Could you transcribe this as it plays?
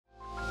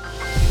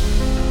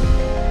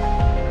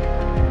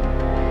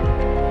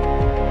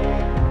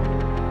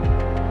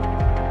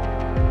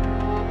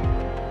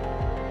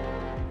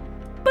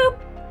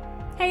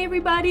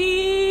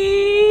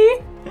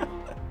everybody!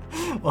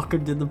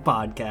 Welcome to the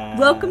podcast.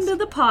 Welcome to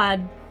the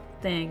pod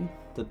thing.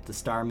 The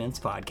Star Mints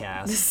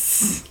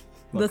podcast.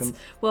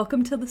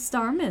 Welcome to the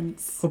Star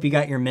Mints. Hope you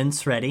got your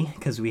mints ready,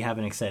 because we have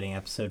an exciting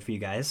episode for you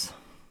guys.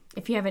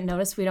 If you haven't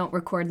noticed, we don't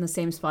record in the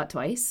same spot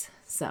twice,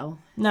 so...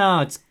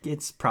 No,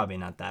 it's probably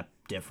not that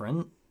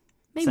different.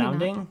 Maybe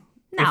sounding. not.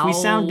 If we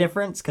No. sound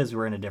different, it's because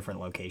we're in a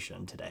different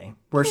location today.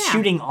 We're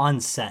shooting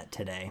on set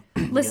today.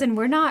 Listen,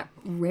 we're not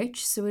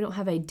rich, so we don't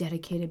have a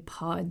dedicated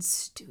pod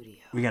studio.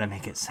 We gotta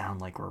make it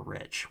sound like we're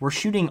rich. We're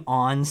shooting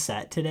on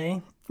set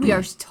today. We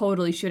are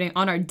totally shooting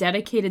on our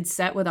dedicated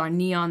set with our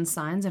neon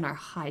signs and our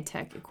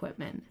high-tech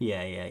equipment.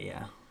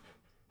 Yeah.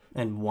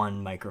 And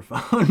one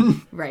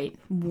microphone. Right,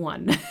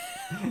 one.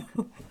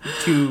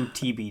 2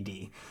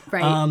 TBD.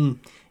 Right.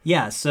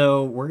 Yeah,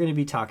 so we're going to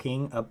be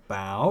talking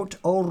about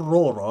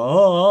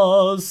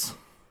auroras.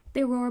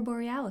 The Aurora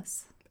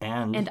Borealis.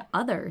 And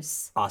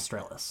others.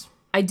 Australis.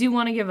 I do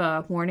want to give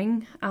a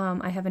warning.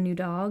 I have a new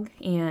dog,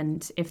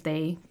 and if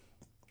they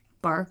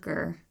bark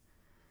or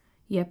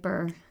yip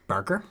or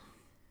Barker?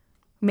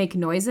 make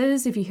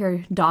noises, if you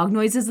hear dog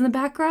noises in the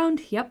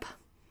background, yep,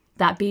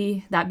 that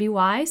be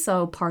why.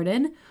 So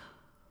pardon.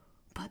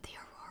 But the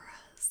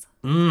Auroras.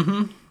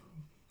 Mm-hmm.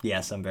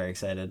 Yes, I'm very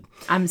excited.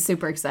 I'm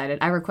super excited.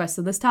 I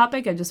requested this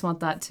topic. I just want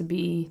that to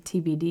be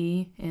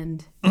TBD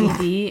and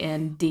BD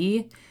and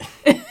D.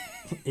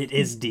 It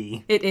is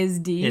D. It is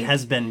D. It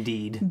has been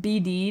D'd.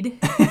 BD'd.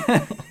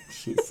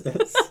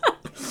 Jesus.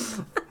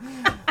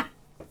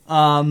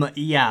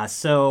 Yeah,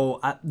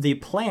 so the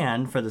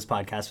plan for this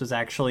podcast was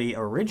actually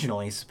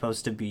originally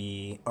supposed to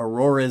be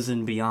auroras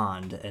and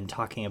beyond and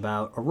talking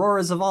about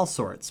auroras of all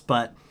sorts.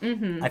 But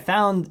I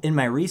found in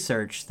my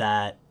research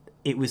that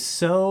it was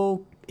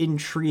so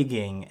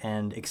intriguing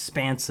and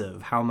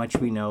expansive how much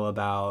we know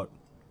about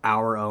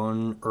our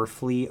own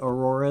earthly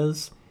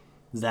auroras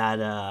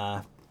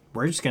that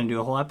we're just going to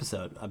do a whole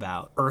episode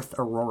about Earth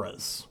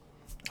auroras.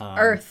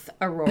 Earth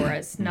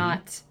auroras,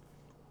 not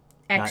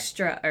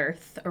extra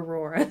Earth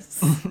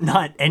auroras.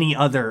 Not any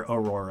other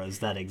auroras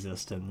that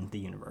exist in the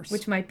universe.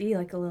 Which might be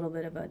like a little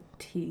bit of a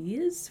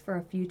tease for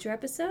a future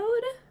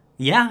episode.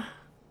 Yeah.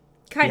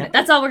 Kind of. Yeah.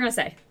 That's all we're going to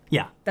say.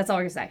 Yeah. That's all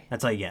we're going to say.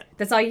 That's all you get.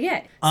 That's all you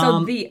get.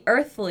 So the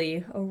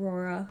earthly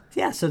aurora.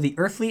 Yeah, so the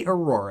earthly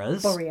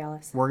auroras.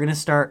 Borealis. We're going to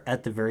start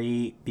at the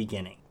very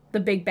beginning.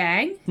 The Big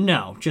Bang?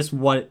 No, just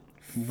what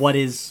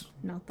is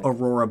Not the...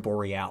 Aurora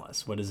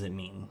Borealis? What does it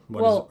mean?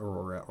 What Well, is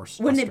Aurora or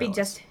Wouldn't it be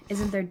Australis? just...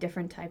 Isn't there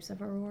different types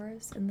of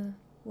auroras in the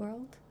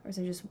world? Or is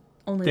there just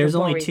only There's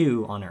the only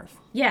 2 on Earth.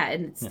 Yeah,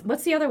 and it's...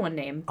 What's the other one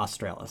named?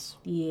 Australis.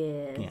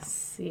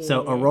 Yes. Yeah.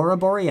 So Aurora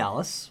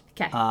Borealis.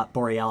 'Kay.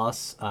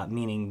 Borealis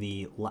meaning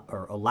the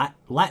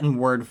Latin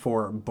word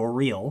for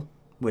boreal,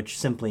 which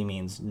simply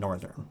means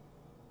northern.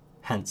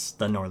 Hence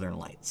the northern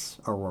lights,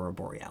 Aurora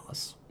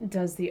Borealis.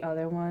 Does the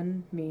other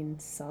one mean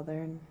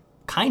southern?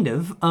 Kind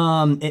of.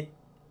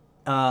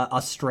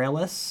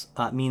 Australis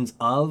means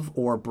of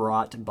or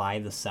brought by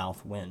the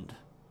south wind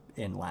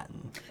in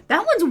Latin.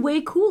 That one's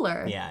way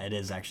cooler. Yeah, it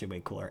is actually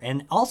way cooler.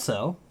 And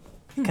also,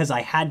 because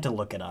I had to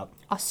look it up,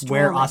 Australis.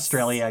 where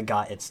Australia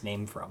got its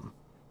name from.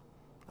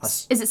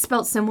 Is it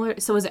spelled similar?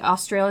 So is it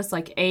Australis,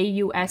 like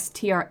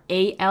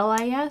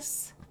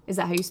Australis? Is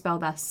that how you spell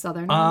that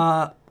southern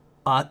one?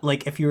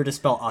 Like if you were to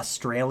spell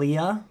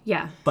Australia,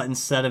 Yeah. but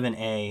instead of an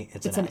A,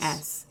 it's It's an an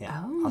S.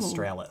 Yeah, Oh.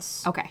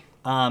 Australis. Okay.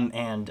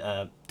 And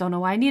Don't know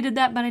why I needed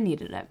that, but I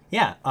needed it.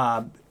 yeah,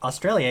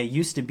 Australia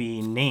used to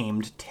be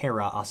named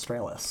Terra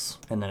Australis,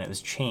 and then it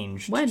was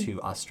changed When? to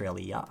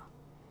Australia.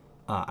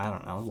 I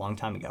don't know, a long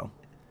time ago.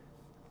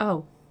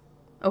 Oh.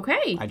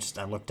 Okay. I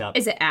looked up.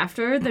 Is it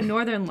after the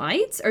Northern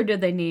Lights, or did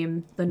they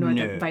name the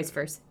Northern No. vice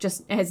versa?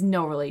 Just it has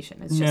no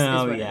relation. It's just is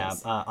No, what yeah, It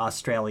is.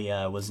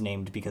 Australia was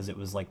named because it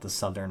was like the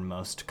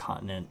southernmost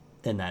continent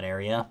in that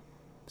area.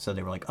 So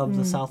they were like, of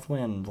the south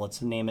wind,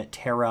 let's name it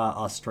Terra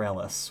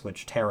Australis,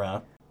 which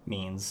Terra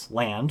means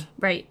land.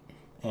 Right.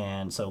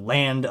 And so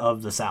land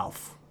of the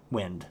south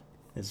wind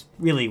is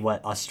really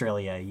what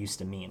Australia used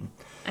to mean.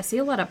 I see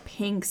a lot of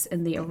pinks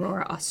in the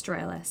Aurora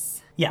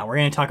Australis. Yeah, we're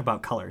going to talk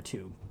about color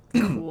too.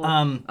 Cool.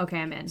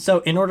 Okay, I'm in. So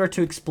in order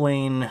to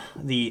explain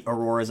the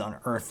auroras on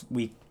Earth,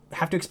 we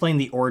have to explain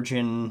the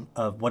origin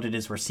of what it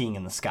is we're seeing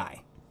in the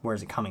sky. Where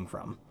is it coming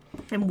from?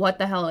 And what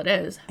the hell it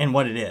is. And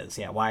what it is.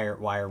 Yeah, why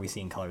are we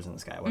seeing colors in the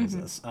sky? What is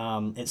this?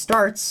 It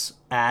starts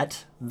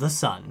at the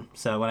sun.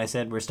 So when I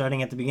said we're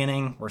starting at the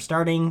beginning, we're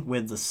starting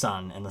with the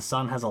sun. And the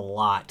sun has a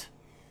lot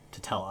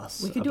to tell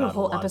us. We could do a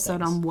whole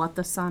episode on what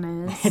the sun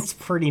is. It's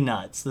pretty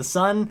nuts. The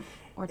sun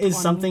Or is 20.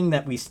 something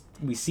that we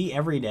see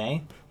every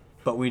day,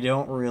 but we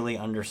don't really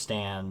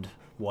understand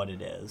what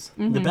it is.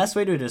 The best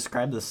way to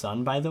describe the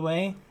sun, by the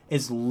way,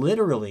 is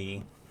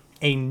literally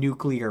a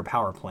nuclear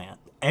power plant.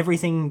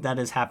 Everything that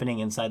is happening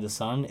inside the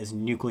sun is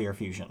nuclear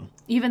fusion.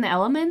 Even the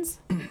elements?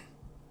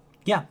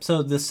 Yeah,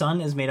 so the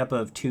sun is made up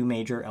of 2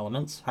 major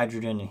elements,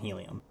 hydrogen and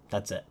helium.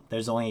 That's it.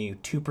 There's only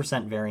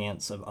 2%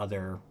 variance of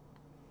other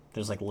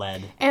There's like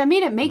lead. And I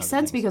mean, it makes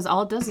sense because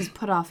all it does is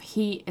put off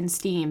heat and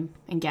steam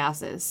and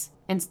gases.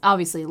 And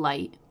obviously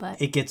light, but...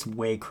 It gets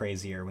way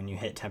crazier when you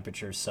hit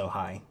temperatures so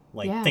high.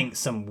 Like, think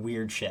some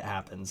weird shit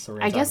happens. So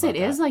I guess it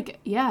is like,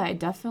 it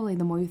definitely,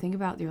 the more you think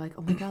about it, you're like,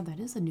 oh my god, that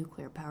is a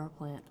nuclear power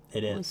plant.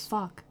 It is.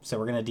 Holy fuck. So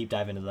we're going to deep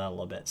dive into that a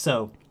little bit.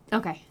 So,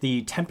 okay.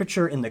 The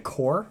temperature in the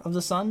core of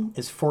the sun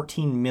is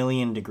 14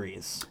 million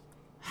degrees.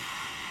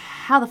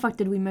 How the fuck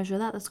did we measure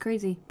that? That's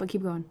crazy. But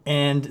keep going.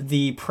 And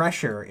the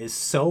pressure is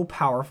so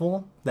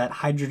powerful that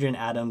hydrogen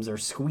atoms are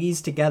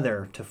squeezed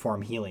together to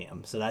form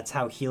helium. So that's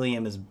how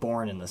helium is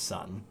born in the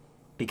sun.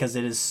 Because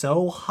it is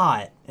so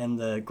hot and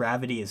the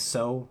gravity is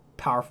so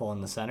powerful in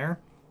the center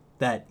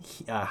that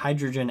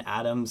hydrogen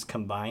atoms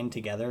combine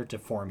together to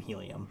form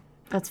helium.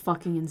 That's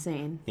fucking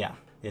insane. Yeah,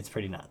 it's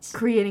pretty nuts.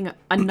 Creating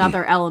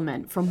another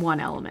element from one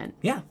element.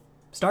 Yeah,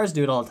 stars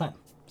do it all the time.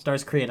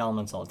 Stars create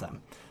elements all the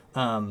time.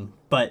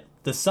 But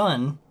the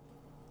sun,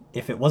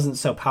 if it wasn't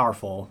so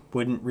powerful,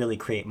 wouldn't really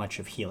create much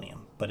of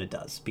helium. But it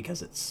does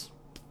because it's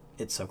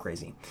so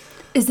crazy.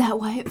 Is that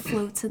why it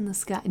floats in the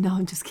sky? No,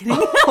 I'm just kidding.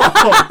 Okay,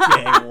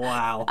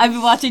 wow. I've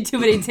been watching too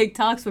many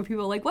TikToks where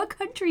people are like, what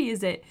country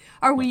is it?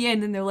 Are we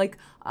in? And they're like,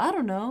 I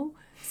don't know.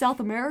 South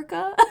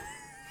America?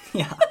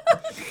 Yeah.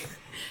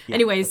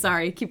 Anyways,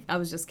 sorry. I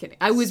was just kidding.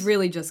 I was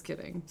really just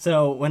kidding.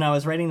 So when I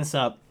was writing this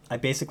up, I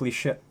basically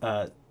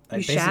I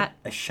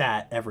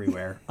shat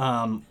everywhere.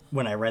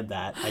 When I read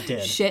that, I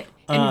did. Shit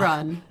and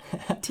run.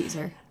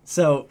 Teaser.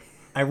 So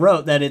I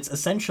wrote that it's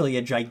essentially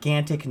a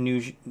gigantic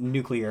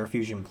nuclear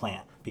fusion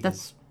plant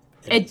because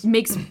it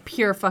makes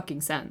pure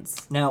fucking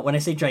sense. Now, when I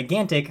say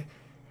gigantic,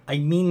 I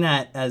mean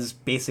that as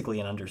basically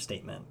an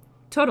understatement.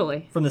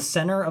 Totally. From the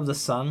center of the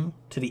sun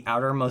to the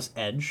outermost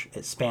edge,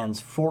 it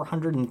spans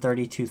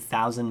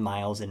 432,000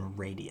 miles in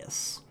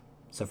radius.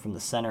 So from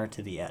the center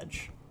to the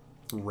edge,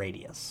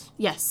 radius.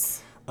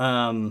 Yes.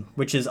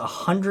 Which is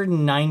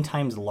 109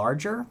 times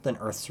larger than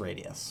Earth's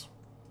radius.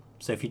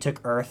 So if you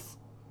took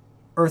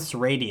Earth's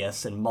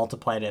radius and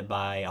multiplied it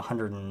by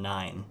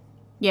 109,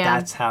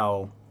 that's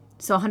how...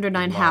 So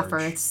 109 large. half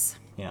Earths.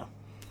 Yeah.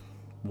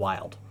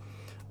 Wild.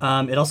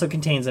 It also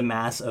contains a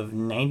mass of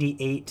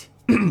 98...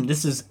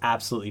 This is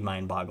absolutely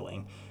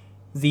mind-boggling.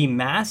 The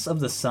mass of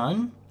the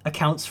sun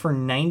accounts for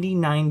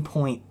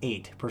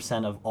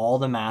 99.8% of all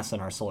the mass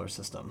in our solar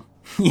system.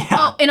 Yeah.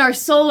 Oh, in our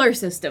solar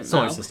system,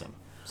 Solar system.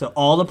 So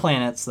all the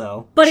planets,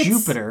 though, but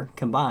Jupiter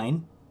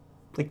combined,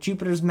 like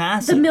Jupiter's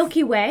massive. The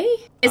Milky Way?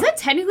 Is that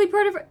technically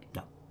part of it?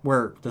 No.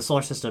 The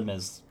solar system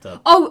is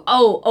the...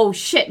 Oh,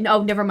 shit.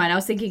 No, never mind. I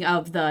was thinking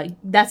of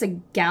that's a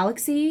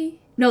galaxy?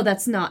 No,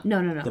 that's not.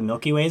 No. The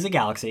Milky Way is a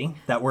galaxy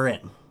that we're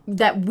in.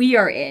 That we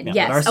are in,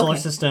 yes. But our solar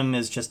system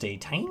is just a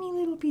tiny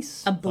little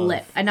piece. A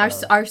blip. And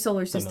our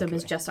solar system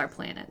is just our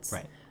planets.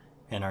 Right.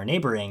 And our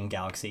neighboring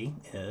galaxy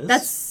is...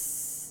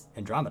 That's...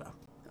 Andromeda.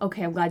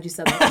 Okay, I'm glad you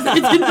said that. I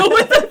didn't know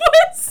what that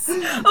was.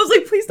 I was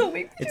like, please don't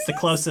make me It's the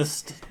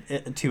closest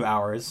to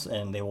ours,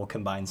 and they will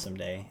combine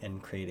someday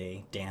and create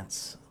a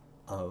dance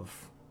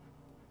of...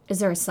 Is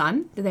there a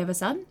sun? Do they have a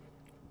sun?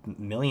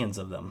 Millions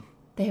of them.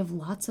 They have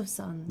lots of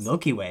suns.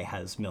 Milky Way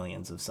has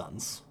millions of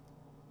suns.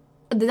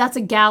 That's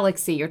a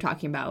galaxy you're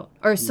talking about.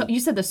 Or you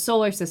said the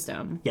solar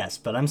system. Yes,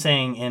 but I'm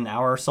saying in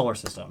our solar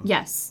system.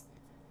 Yes.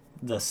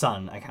 The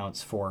sun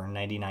accounts for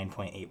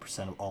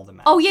 99.8% of all the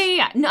mass. Oh,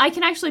 yeah. No, I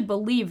can actually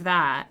believe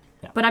that.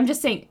 Yeah. But I'm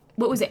just saying,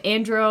 what was it?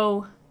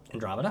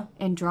 Andromeda?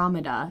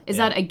 Andromeda. Is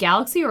that a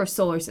galaxy or a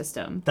solar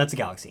system? That's a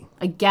galaxy.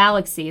 A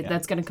galaxy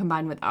that's going to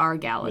combine with our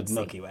galaxy. With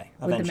Milky Way,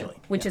 eventually.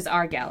 Which is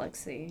our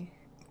galaxy.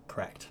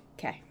 Correct.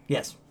 Okay.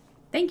 Yes.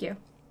 Thank you.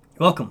 You're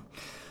welcome.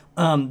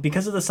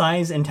 Because of the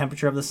size and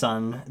temperature of the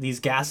sun, these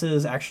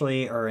gases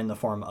actually are in the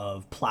form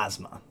of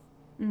plasma.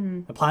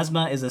 Mm-hmm. The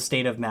plasma is a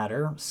state of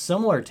matter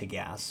similar to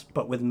gas,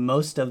 but with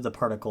most of the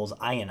particles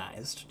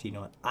ionized. Do you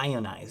know what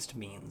ionized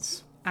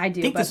means? I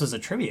do. I think this was a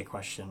trivia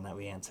question that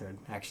we answered,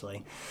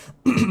 actually.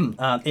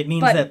 It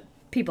means that...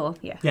 People,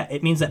 yeah. Yeah,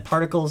 it means that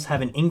particles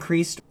have an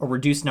increased or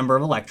reduced number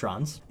of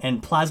electrons,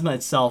 and plasma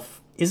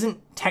itself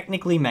isn't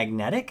technically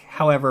magnetic.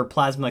 However,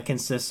 plasma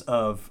consists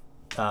of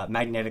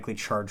magnetically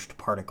charged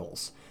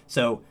particles.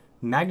 So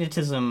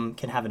magnetism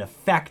can have an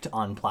effect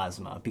on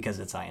plasma because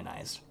it's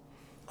ionized.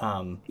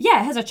 It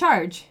has a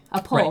charge,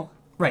 a pull.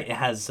 Right. It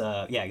has,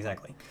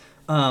 exactly.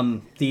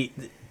 The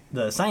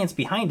science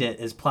behind it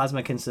is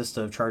plasma consists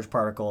of charged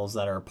particles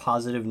that are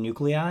positive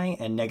nuclei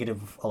and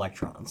negative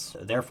electrons,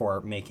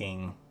 therefore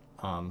making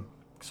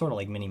sort of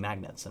like mini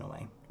magnets in a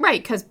way.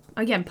 Right, because,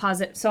 again,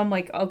 positive. So I'm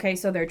like, okay,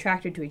 so they're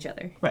attracted to each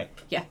other. Right.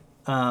 Yeah.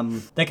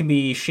 That can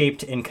be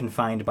shaped and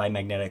confined by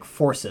magnetic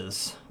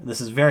forces. This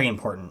is very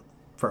important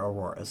for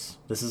auroras.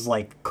 This is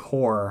like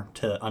core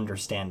to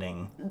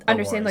understanding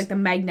auroras. Like the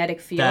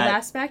magnetic field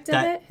aspect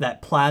of it?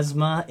 That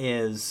plasma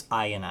is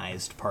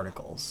ionized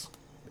particles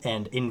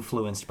and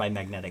influenced by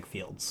magnetic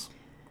fields.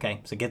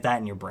 Okay, so get that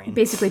in your brain.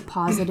 Basically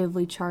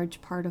positively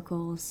charged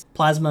particles.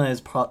 Plasma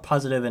is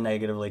positive and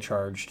negatively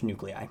charged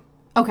nuclei.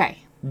 Okay.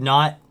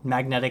 Not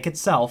magnetic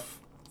itself,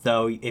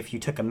 Though if you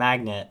took a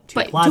magnet to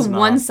But plasma, to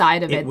one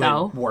side of it it, would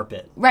though. warp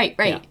it. Right.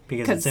 Yeah,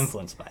 because it's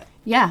influenced by it.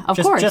 Yeah, of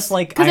course. Just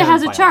like because it iron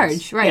has a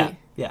filings. charge, right?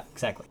 Yeah,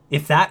 exactly.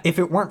 If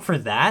it weren't for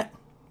that,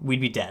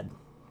 we'd be dead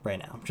right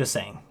now. Just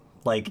saying.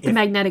 Like The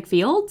magnetic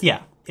field?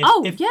 yeah.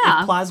 If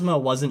plasma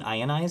wasn't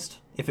ionized,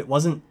 if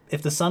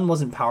the sun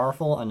wasn't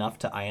powerful enough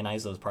to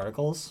ionize those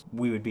particles,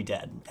 we would be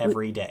dead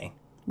every day.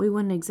 We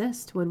wouldn't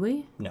exist, would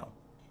we? No,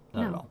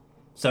 not at all.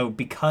 So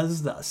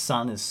because the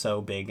sun is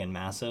so big and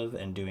massive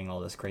and doing all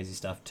this crazy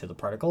stuff to the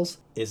particles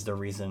is the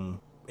reason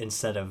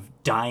instead of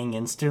dying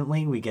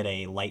instantly, we get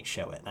a light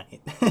show at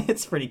night.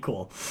 It's pretty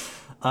cool.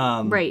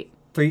 Right.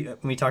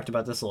 We talked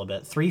about this a little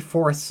bit.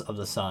 3/4 of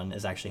the sun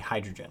is actually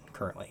hydrogen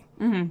currently.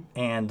 Mm-hmm.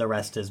 And the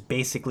rest is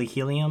basically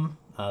helium,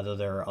 though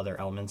there are other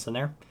elements in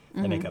there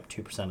that make up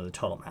 2% of the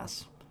total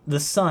mass. The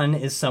sun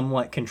is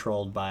somewhat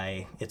controlled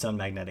by its own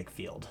magnetic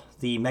field.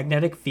 The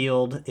magnetic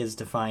field is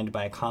defined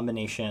by a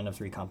combination of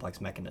 3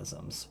 complex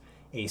mechanisms.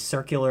 A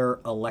circular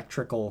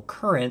electrical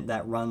current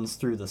that runs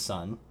through the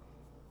sun,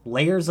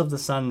 layers of the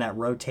sun that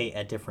rotate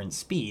at different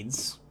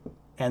speeds,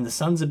 and the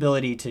sun's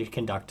ability to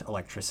conduct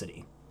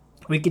electricity.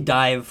 We could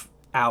dive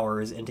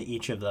hours into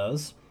each of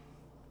those,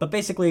 but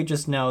basically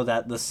just know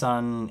that the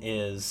sun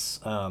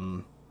is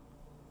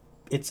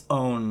its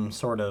own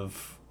sort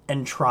of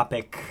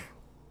entropic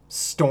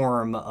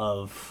storm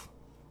of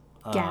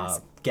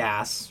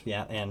gas,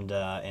 yeah, and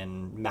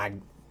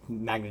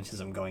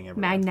magnetism going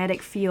everywhere.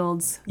 Magnetic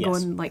fields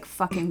going like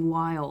fucking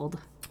wild.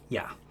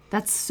 Yeah.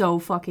 That's so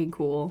fucking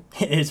cool.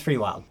 It is pretty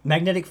wild.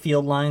 Magnetic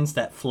field lines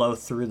that flow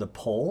through the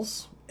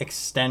poles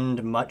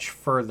extend much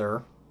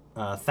further,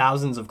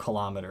 thousands of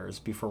kilometers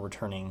before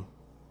returning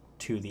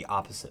to the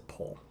opposite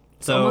pole.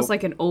 So almost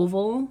like an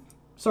oval.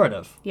 Sort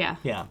of. Yeah.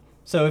 Yeah.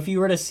 So if you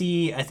were to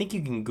see, I think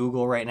you can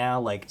Google right now,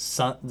 like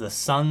the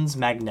sun's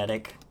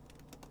magnetic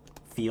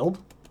field,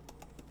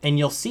 and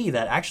you'll see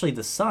that actually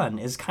the sun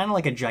is kind of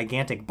like a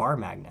gigantic bar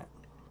magnet.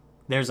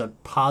 There's a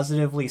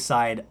positively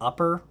side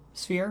upper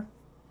sphere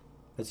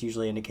that's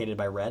usually indicated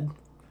by red.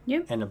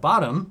 Yep. And a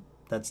bottom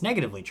that's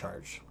negatively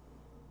charged.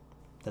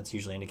 That's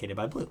usually indicated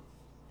by blue.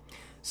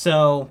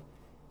 So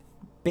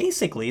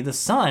basically the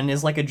sun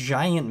is like a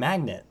giant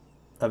magnet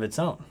of its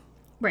own.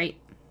 Right.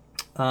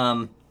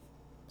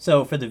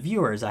 So for the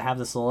viewers, I have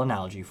this little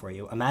analogy for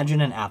you.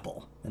 Imagine an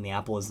apple, and the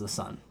apple is the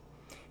sun.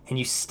 And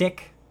you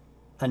stick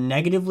a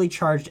negatively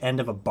charged end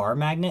of a bar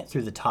magnet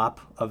through the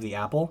top of the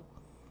apple,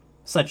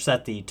 such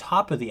that the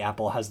top of the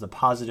apple has the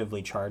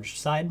positively charged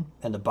side,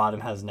 and the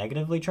bottom has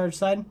negatively charged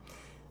side.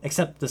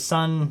 Except the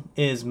sun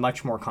is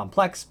much more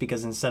complex,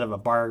 because instead of a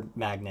bar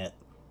magnet,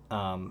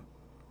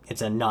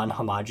 it's a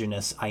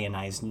non-homogeneous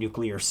ionized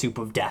nuclear soup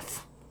of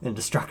death and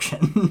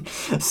destruction.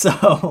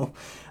 So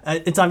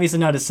it's obviously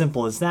not as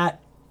simple as that.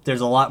 There's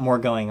a lot more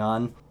going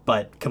on,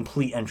 but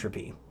complete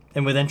entropy.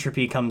 And with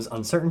entropy comes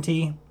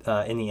uncertainty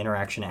in the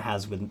interaction it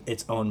has with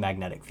its own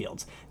magnetic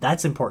fields.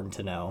 That's important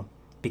to know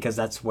because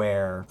that's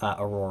where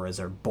auroras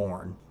are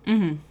born.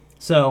 Mm-hmm.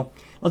 So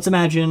let's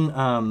imagine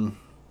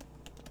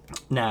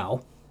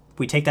now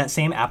we take that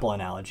same apple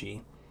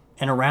analogy,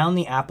 and around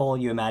the apple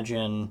you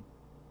imagine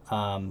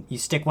you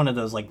stick one of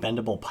those like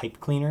bendable pipe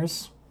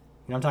cleaners.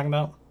 You know what I'm talking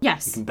about?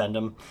 Yes. You can bend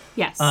them.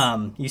 Yes.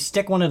 You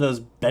stick one of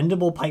those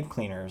bendable pipe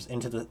cleaners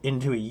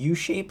into a U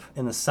shape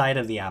in the side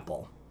of the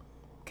apple.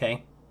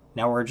 Okay.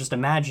 Now we're just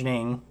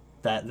imagining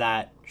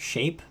that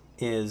shape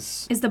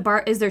is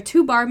there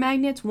 2 bar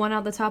magnets, one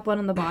on the top, one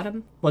on the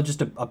bottom? Well,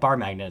 just a bar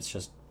magnet. It's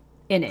just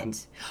in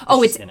it.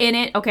 It's in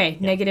it. Okay.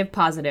 Yeah. Negative,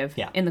 positive.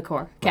 Yeah. In the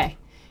core. Okay.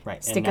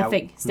 Right. Stick a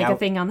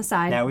thing on the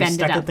side. Now we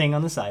stuck a thing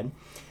on the side.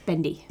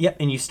 Bendy. Yep.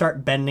 And you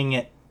start bending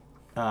it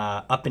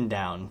up and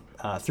down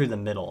through the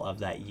middle of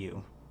that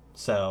U.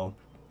 So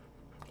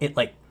it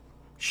like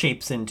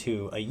shapes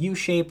into a U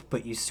shape,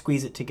 but you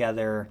squeeze it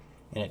together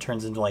and it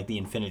turns into like the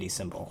infinity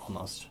symbol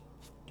almost.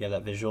 Do you have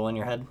that visual in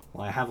your head?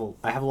 Well, I have a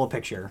little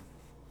picture.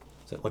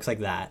 So it looks like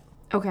that.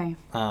 Okay.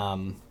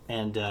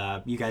 And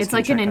you guys it's can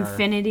like an check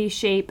infinity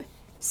shape.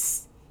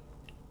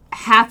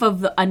 Half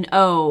of an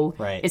O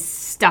right. is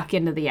stuck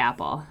into the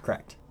apple.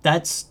 Correct.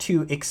 That's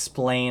to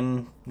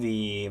explain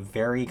the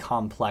very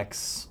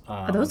complex...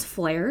 are those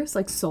flares?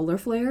 Like solar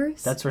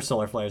flares? That's where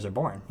solar flares are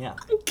born, yeah.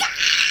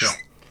 Yeah.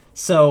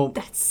 So...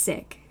 That's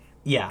sick.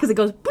 Yeah. Because it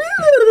goes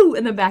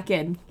and then back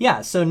in.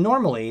 Yeah, so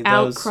normally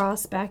those... Out,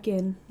 cross, back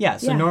in. Yeah,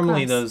 so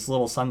normally those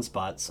little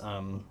sunspots,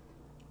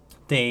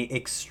 they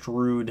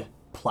extrude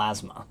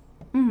plasma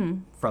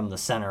from the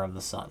center of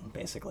the sun,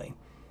 basically.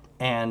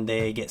 And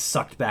they get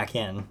sucked back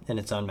in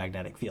its own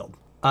magnetic field.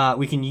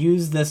 We can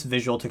use this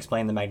visual to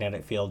explain the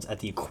magnetic fields at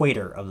the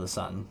equator of the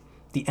sun.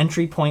 The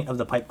entry point of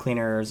the pipe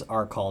cleaners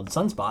are called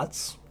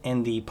sunspots,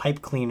 and the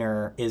pipe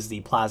cleaner is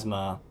the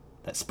plasma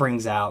that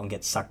springs out and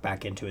gets sucked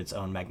back into its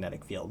own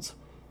magnetic fields.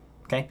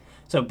 Okay?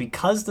 So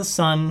because the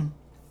sun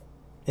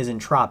is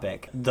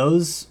entropic,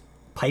 those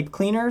pipe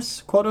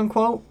cleaners, quote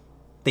unquote,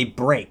 they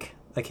break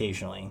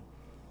occasionally.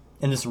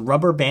 And this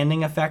rubber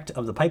banding effect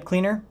of the pipe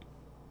cleaner,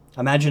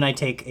 imagine I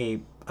take a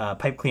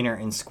pipe cleaner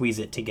and squeeze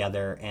it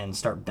together and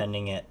start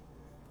bending it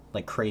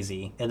like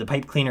crazy. And the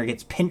pipe cleaner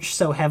gets pinched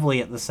so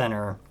heavily at the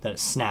center that it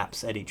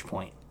snaps at each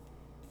point.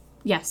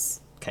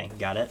 Yes. Okay,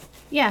 got it?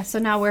 Yeah, so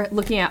now we're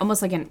looking at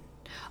almost like an...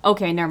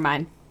 Okay, never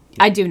mind.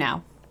 I do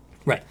now.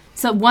 Right.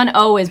 So one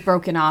O is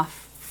broken off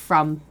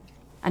from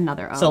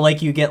another O. So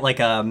like you get like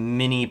a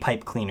mini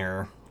pipe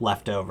cleaner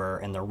left over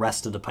and the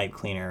rest of the pipe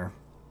cleaner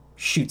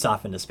shoots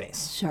off into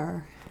space.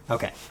 Sure.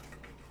 Okay.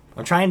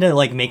 I'm trying to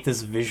like make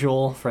this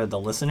visual for the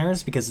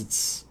listeners because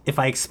it's if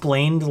I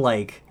explained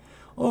like,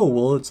 oh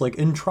well, it's like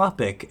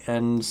entropic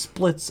and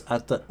splits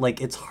at the like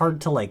it's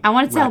hard to like. I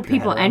want to tell wrap your head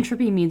people around.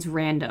 entropy means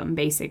random,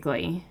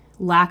 basically,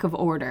 lack of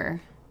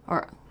order,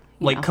 or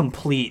like know,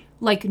 complete.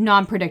 like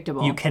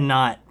non-predictable. You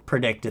cannot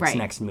predict its Right.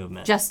 next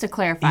movement. Just to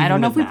clarify, Even I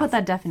don't know if with we put math.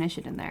 that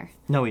definition in there.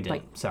 No, we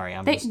didn't. Sorry,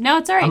 I'm just, No,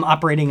 it's all right. I'm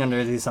operating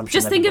under the assumption.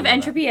 Just that think people of know that.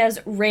 entropy as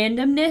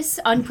randomness,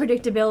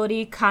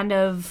 unpredictability, kind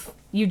of.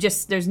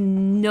 There's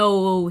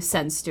no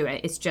sense to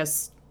it. It's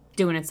just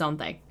doing its own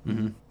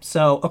thing.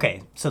 So,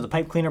 okay, so the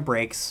pipe cleaner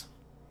breaks.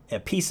 A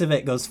piece of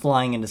it goes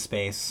flying into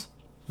space.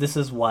 This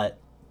is what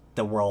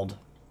the world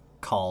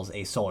calls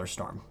a solar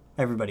storm.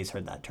 Everybody's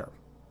heard that term.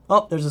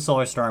 Oh, there's a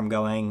solar storm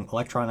going.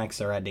 Electronics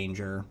are at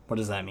danger. What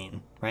does that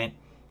mean, right?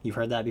 You've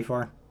heard that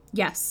before?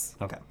 Yes.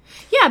 Okay.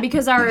 Yeah,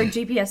 because our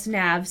GPS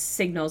nav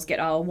signals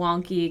get all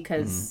wonky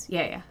because,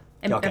 It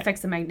Okay.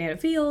 affects the magnetic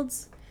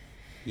fields.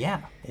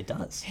 Yeah, it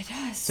does. It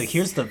does. So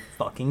here's the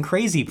fucking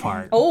crazy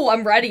part. Oh,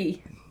 I'm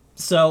ready.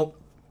 So,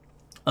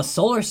 a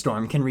solar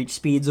storm can reach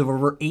speeds of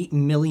over 8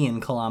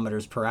 million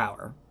kilometers per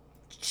hour.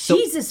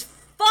 Jesus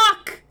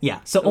fuck! Yeah,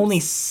 so only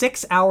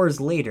 6 hours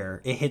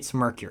later, it hits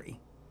Mercury.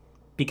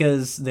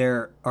 Because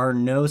there are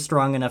no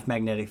strong enough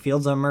magnetic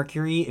fields on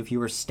Mercury, if you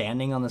were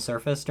standing on the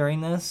surface during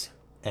this,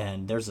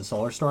 and there's a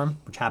solar storm,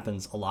 which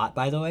happens a lot,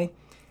 by the way.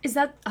 Is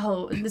that...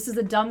 Oh, this is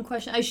a dumb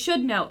question. I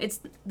should know.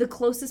 It's the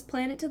closest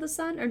planet to the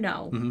sun, or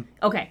no? Mm-hmm.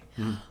 Okay.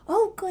 Mm-hmm.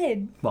 Oh,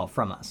 good. Well,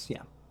 from us,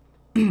 yeah.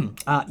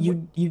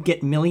 You'd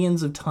get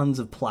millions of tons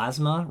of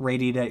plasma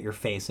radiated at your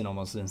face and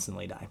almost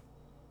instantly die.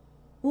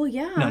 Well,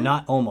 yeah. No,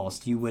 not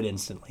almost. You would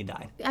instantly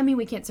die. I mean,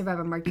 we can't survive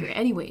on Mercury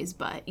anyways,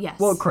 but yes.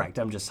 Well, correct.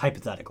 I'm just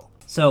hypothetical.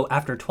 So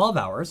after 12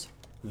 hours,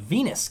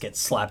 Venus gets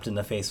slapped in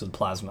the face with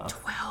plasma.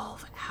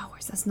 12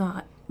 hours. That's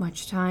not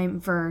much time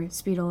for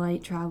speed of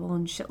light travel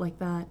and shit like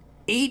that.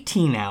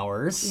 18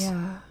 hours,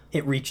 Yeah.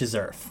 it reaches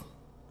Earth.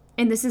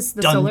 And this is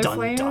the Dun, solar dun,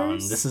 flares? dun.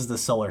 This is the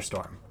solar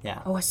storm.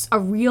 Yeah. Oh, a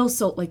real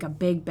like a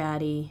big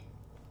baddie.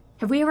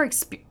 Have we ever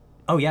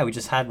Oh, yeah, we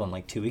just had one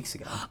like 2 weeks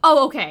ago.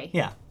 Oh, okay.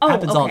 Yeah. Oh,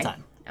 happens all the okay.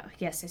 time. Oh,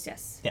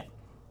 yes. Yeah.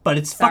 But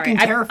it's Sorry, fucking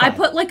terrifying. I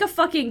put like a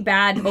fucking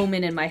bad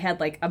omen in my head,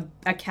 like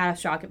a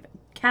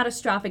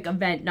catastrophic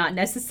event, not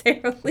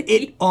necessarily.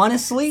 It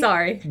honestly,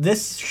 Sorry.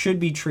 This should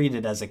be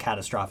treated as a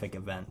catastrophic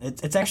event.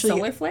 It's actually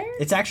solar flare?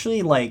 It's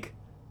actually like,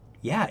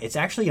 yeah, it's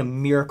actually a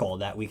miracle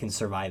that we can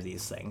survive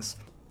these things.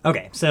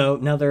 Okay, so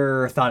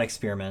another thought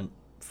experiment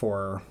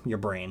for your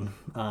brain.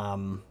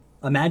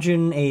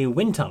 Imagine a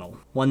wind tunnel,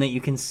 one that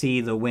you can see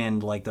the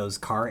wind, like those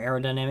car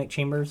aerodynamic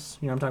chambers.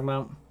 You know what I'm talking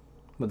about?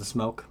 With the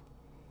smoke.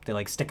 They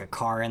like stick a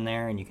car in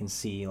there and you can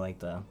see like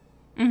the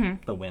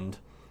wind.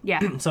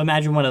 Yeah. So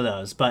imagine one of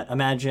those, but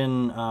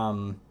imagine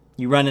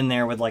you run in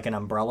there with like an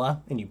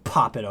umbrella and you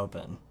pop it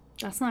open.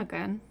 That's not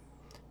good.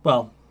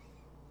 Well,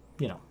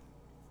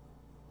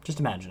 just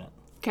imagine it.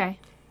 Okay.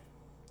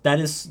 That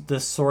is the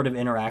sort of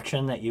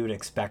interaction that you would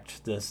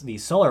expect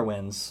these solar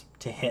winds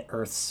to hit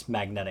Earth's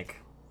magnetic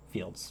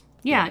fields.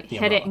 Yeah, the hit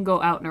umbrella. it and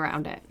go out and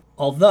around it.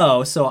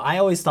 Although, so I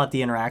always thought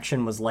the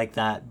interaction was like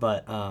that,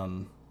 but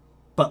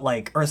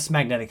like Earth's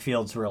magnetic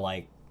fields were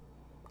like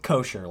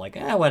kosher, like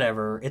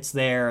whatever, it's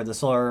there. The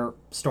solar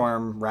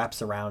storm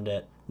wraps around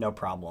it, no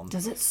problem.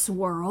 Does it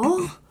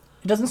swirl?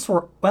 It doesn't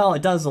swirl. Well,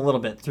 it does a little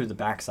bit through the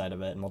backside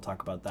of it, and we'll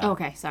talk about that.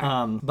 Okay,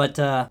 sorry. But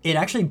it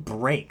actually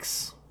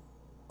breaks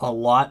a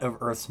lot of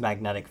Earth's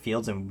magnetic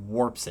fields and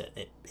warps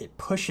it. It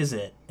pushes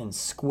it and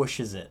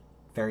squishes it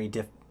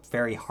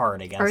very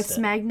hard against Earth's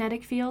it.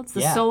 magnetic fields?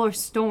 The Yeah. solar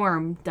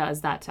storm does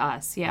that to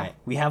us, yeah. Right.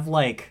 We have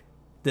like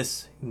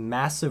this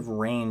massive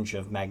range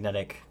of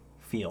magnetic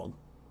field,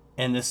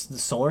 and the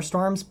solar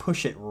storms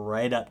push it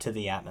right up to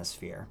the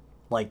atmosphere.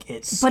 Like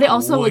But it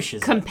also like squishes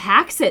it.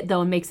 compacts it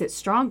though and makes it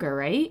stronger,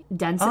 right?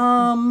 Dense.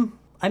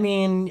 I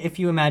mean, if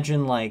you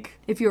imagine like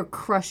if you're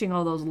crushing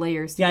all those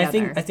layers yeah,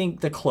 together. I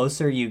think the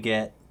closer you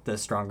get, the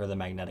stronger the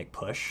magnetic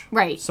push.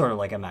 Right. Sort of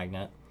like a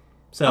magnet.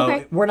 So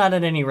Okay. we're not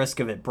at any risk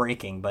of it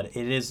breaking, but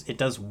it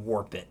does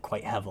warp it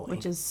quite heavily.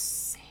 Which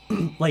is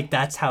like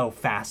that's how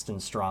fast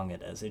and strong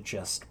it is. It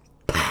just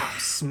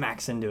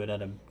smacks into it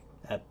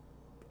at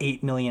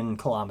 8 million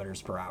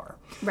kilometers per hour.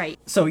 right.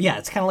 So yeah,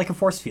 it's kind of like a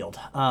force field.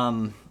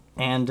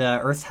 And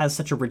Earth has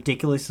such a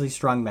ridiculously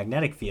strong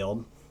magnetic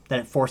field that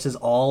it forces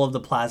all of the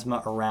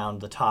plasma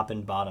around the top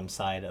and bottom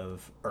side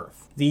of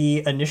Earth.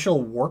 The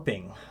initial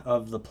warping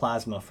of the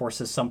plasma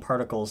forces some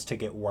particles to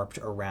get warped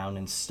around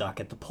and stuck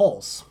at the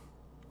poles.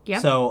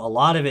 Yep. So a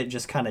lot of it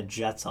just kind of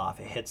jets off.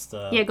 It hits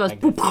the Yeah, it goes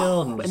magnetic boop,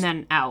 field and just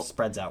then out.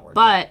 spreads outward.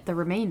 But the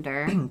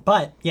remainder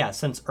But yeah,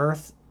 since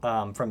Earth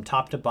from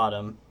top to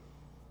bottom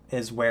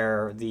is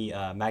where the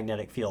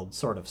magnetic field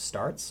sort of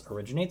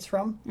originates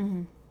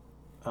from.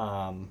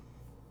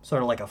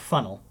 Sort of like a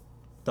funnel.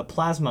 The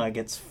plasma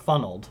gets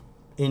funneled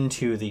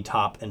into the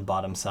top and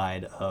bottom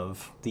side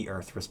of the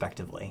Earth,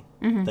 respectively,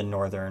 the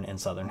northern and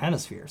southern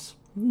hemispheres.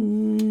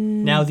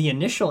 Now, the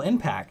initial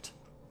impact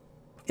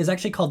is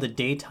actually called the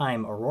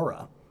daytime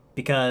aurora,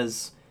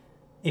 because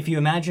if you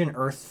imagine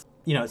Earth,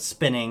 it's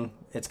spinning,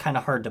 it's kind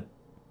of hard to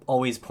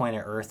always point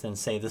at Earth and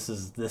say this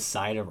is this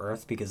side of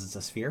Earth because it's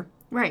a sphere.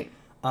 Right.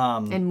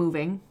 And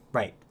moving.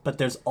 Right. But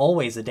there's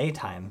always a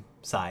daytime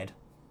side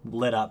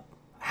lit up.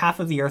 Half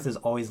of the Earth is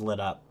always lit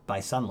up by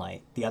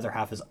sunlight. The other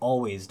half is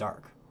always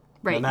dark.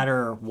 Right. No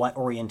matter what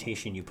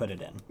orientation you put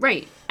it in.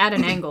 Right. At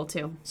an angle,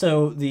 too.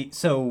 So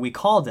we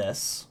call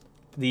this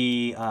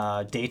the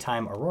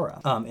daytime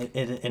aurora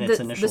in its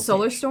initial The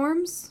solar stage.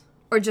 storms?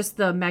 Or just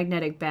the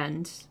magnetic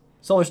bend?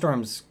 Solar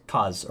storms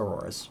cause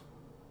auroras.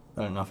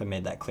 I don't know if I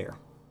made that clear.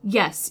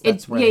 Yes.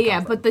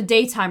 But the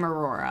daytime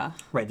aurora.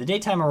 Right. The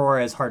daytime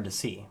aurora is hard to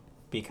see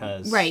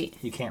because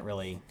you can't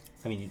really...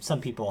 I mean,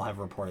 some people have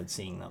reported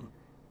seeing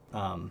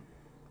them.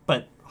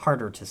 But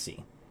harder to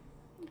see.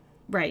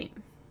 Right.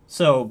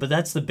 So, but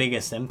that's the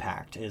biggest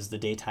impact is the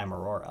daytime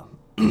aurora.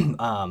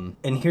 And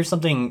here's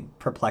something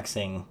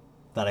perplexing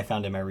that I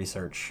found in my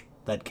research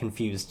that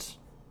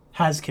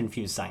has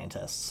confused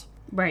scientists.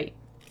 Right.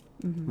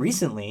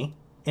 Recently,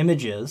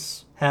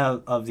 images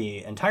of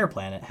the entire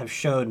planet have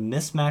showed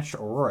mismatched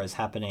auroras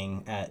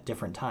happening at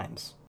different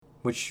times.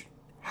 Which,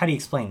 how do you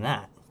explain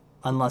that?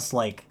 Unless,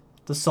 like,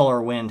 the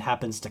solar wind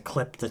happens to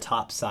clip the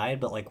top side,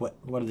 but, like, what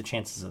are the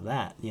chances of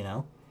that,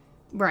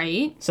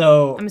 Right.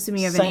 So I'm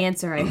assuming you have an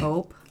answer, I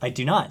hope. I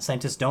do not.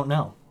 Scientists don't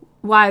know.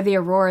 Why the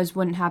auroras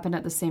wouldn't happen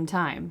at the same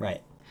time.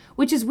 Right.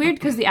 Which is weird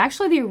because the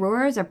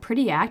auroras are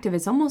pretty active.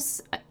 It's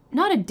almost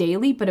not a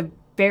daily, but a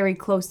very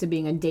close to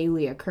being a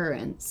daily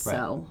occurrence. Right.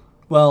 So.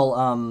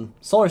 Well,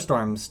 solar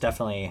storms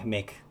definitely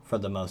make for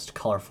the most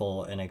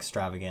colorful and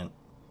extravagant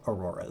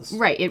auroras.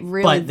 Right. It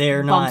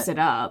really bumps it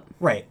up.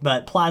 Right.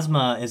 But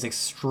plasma is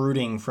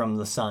extruding from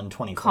the sun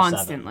 24/7.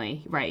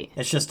 Constantly. Right.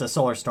 It's just a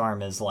solar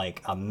storm is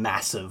like a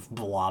massive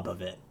blob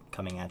of it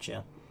coming at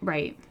you.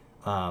 Right.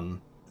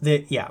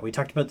 We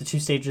talked about the two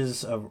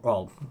stages of...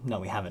 Well, no,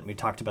 we haven't. We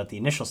talked about the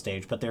initial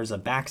stage, but there's a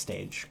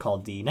backstage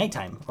called the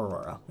nighttime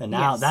aurora. And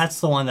now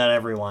that's the one that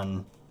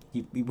everyone...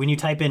 when you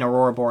type in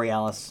Aurora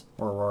Borealis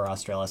or Aurora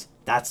Australis,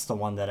 that's the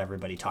one that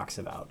everybody talks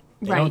about.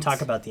 They don't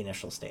talk about the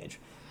initial stage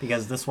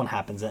because this one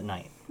happens at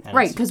night.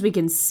 Right, because we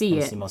can see it.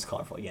 It's the most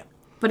colorful, yeah.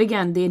 But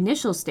again, the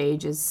initial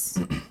stage is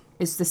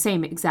the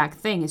same exact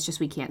thing. It's just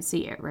we can't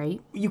see it,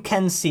 right? You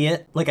can see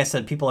it. Like I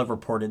said, people have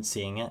reported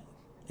seeing it.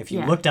 If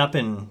you looked up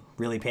and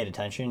really paid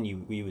attention,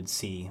 you would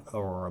see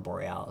Aurora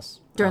Borealis.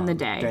 During the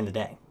day. During the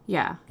day.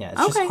 Yeah. Yeah,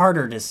 it's just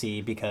harder to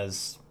see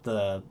because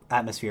the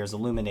atmosphere is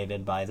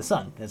illuminated by the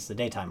sun. It's the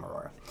daytime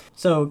aurora.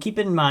 So keep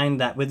in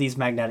mind that with these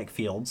magnetic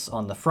fields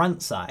on the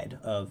front side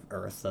of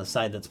Earth, the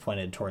side that's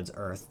pointed towards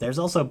Earth, there's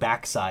also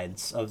back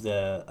sides of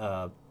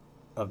the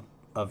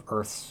of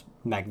Earth's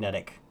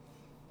magnetic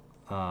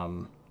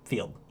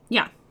field.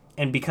 Yeah.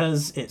 And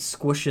because it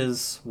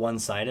squishes one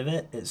side of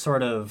it, it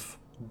sort of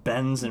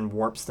bends and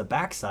warps the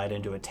backside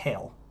into a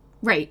tail.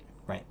 Right.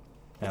 Right.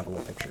 I have a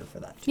little picture for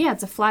that, too. Yeah,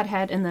 it's a flat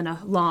head and then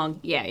a long...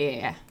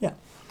 Yeah.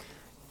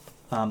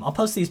 I'll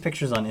post these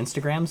pictures on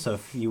Instagram, so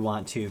if you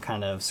want to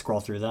kind of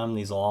scroll through them,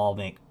 these will all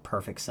make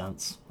perfect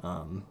sense.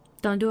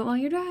 Don't do it while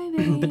you're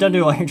driving. But don't do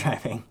it while you're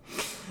driving.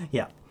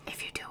 Yeah.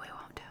 If you do, we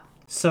won't do.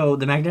 So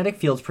the magnetic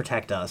fields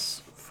protect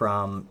us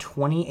from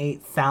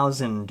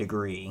 28,000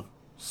 degree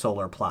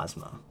solar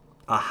plasma,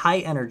 a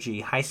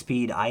high-energy,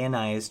 high-speed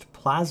ionized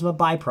plasma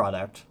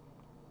byproduct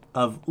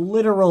of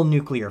literal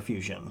nuclear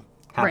fusion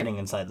happening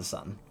inside the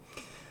sun.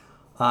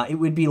 It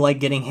would be like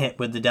getting hit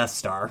with the Death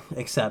Star,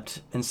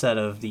 except instead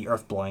of the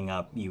Earth blowing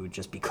up, you would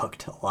just be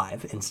cooked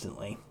alive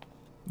instantly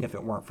if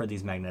it weren't for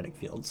these magnetic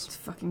fields. It's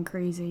fucking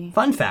crazy.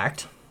 Fun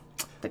fact.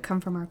 That come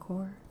from our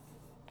core.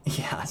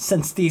 Yeah,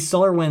 since the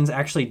solar winds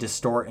actually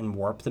distort and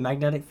warp the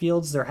magnetic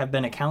fields, there have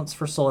been accounts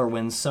for solar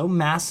winds so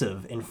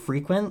massive and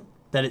frequent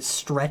that it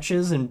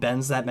stretches and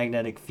bends that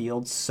magnetic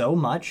field so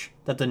much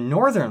that the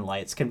northern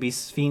lights can be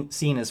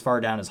seen as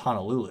far down as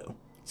Honolulu.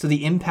 So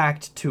the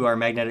impact to our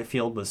magnetic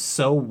field was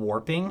so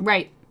warping,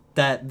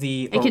 that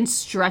it can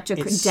stretch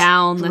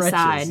down the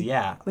side,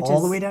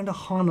 all the way down to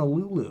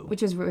Honolulu,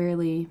 which is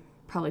really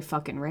probably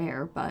fucking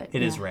rare, but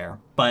it is rare,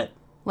 but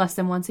less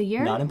than once a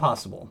year. Not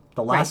impossible.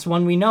 The last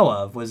one we know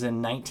of was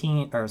in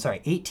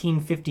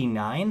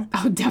 1859.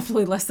 Oh,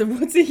 definitely less than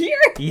once a year.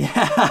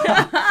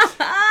 Yeah.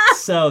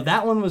 So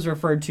that one was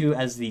referred to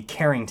as the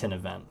Carrington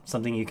event,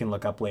 something you can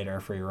look up later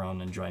for your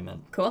own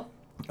enjoyment. Cool.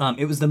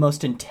 It was the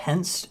most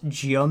intense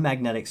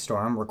geomagnetic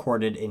storm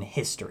recorded in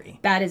history.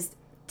 That is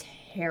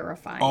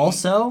terrifying.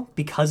 Also,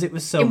 because it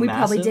was so and we massive,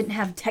 probably didn't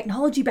have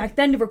technology back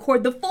then to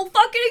record the full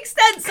fucking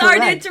extent. Sorry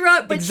to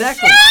interrupt, but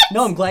exactly. shit!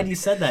 No, I'm glad you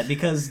said that,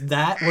 because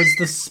that was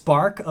the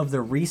spark of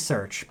the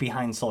research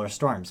behind solar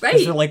storms. Right.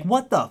 Because they're like,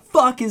 what the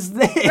fuck is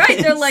this? Right,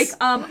 they're like,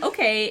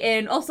 okay,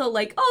 and also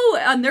like, oh,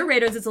 on their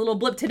radars it's a little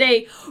blip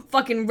today.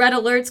 Fucking red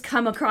alerts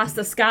come across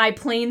the sky,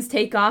 planes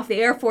take off, the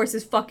Air Force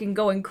is fucking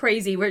going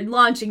crazy, we're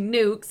launching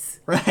nukes.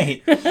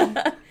 Right.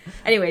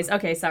 Anyways,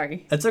 okay,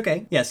 sorry. That's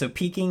okay. Yeah, so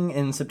peaking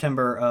in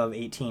September of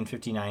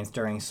 1859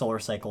 during solar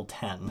cycle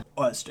 10,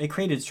 it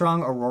created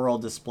strong auroral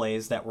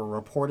displays that were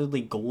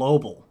reportedly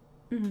global.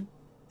 Mm-hmm.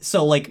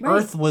 So, like, right.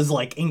 Earth was,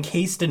 like,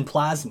 encased in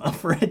plasma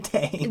for a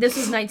day. This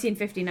was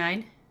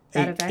 1959,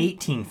 that event?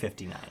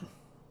 1859.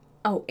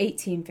 Oh,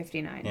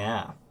 1859.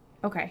 Yeah.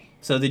 Okay.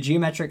 So the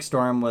geometric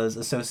storm was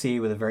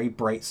associated with a very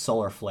bright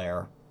solar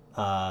flare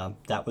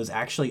that was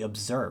actually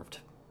observed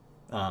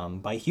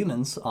by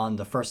humans on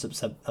the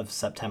 1st of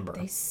September.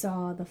 They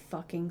saw the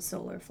fucking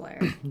solar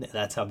flare.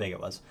 That's how big it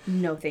was.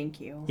 No, thank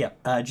you. Yeah.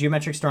 A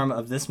geometric storm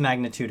of this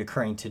magnitude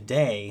occurring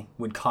today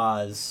would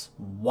cause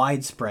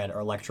widespread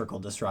electrical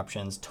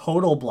disruptions,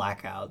 total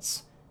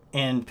blackouts,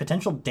 and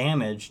potential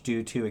damage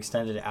due to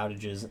extended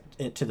outages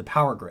to the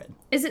power grid.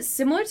 Is it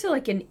similar to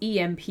like an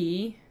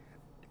EMP?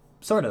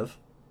 Sort of.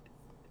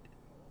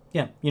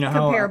 Yeah, you know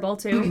comparable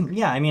to.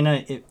 Yeah, I mean,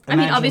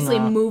 obviously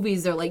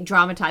movies are like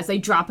dramatized. They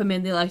drop them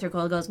in the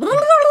electrical, it goes,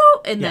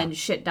 and then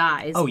shit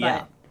dies. Oh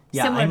yeah,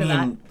 yeah. I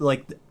mean,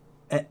 like,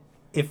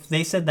 if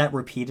they said that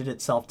repeated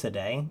itself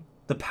today,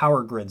 the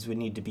power grids would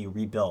need to be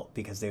rebuilt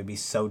because they would be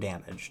so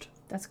damaged.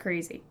 That's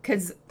crazy.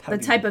 Because the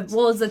type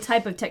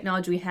of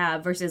technology we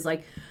have versus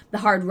like the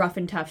hard, rough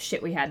and tough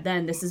shit we had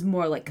then. This is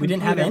more like we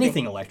didn't have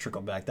anything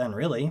electrical back then,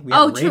 really. We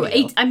had true.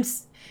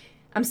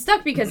 I'm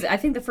stuck because I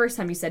think the first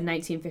time you said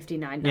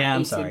 1959. Yeah,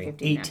 I'm sorry.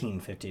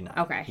 1859.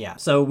 Okay. Yeah.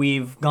 So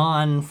we've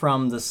gone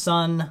from the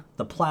sun,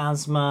 the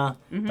plasma,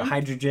 the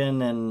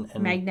hydrogen, and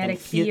magnetic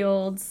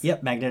fields.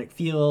 Yep, magnetic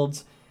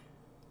fields.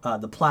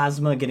 The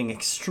plasma getting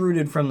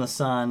extruded from the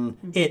sun,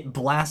 it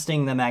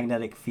blasting the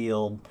magnetic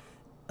field,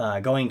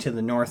 going to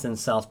the north and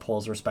south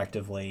poles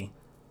respectively,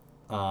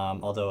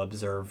 although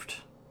observed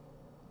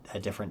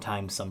at different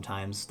times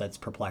sometimes. That's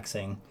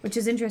perplexing. Which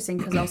is interesting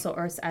because also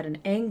Earth's at an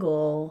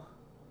angle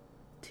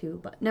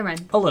too, but never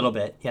mind. A little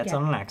bit. Yeah, it's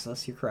on an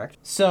axis. You're correct.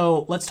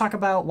 So let's talk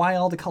about why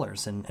all the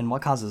colors and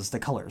what causes the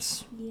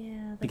colors.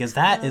 Yeah, because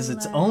that is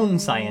its own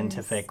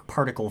scientific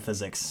particle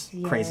physics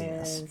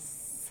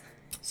craziness.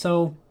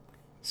 So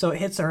it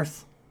hits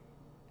Earth.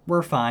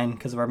 We're fine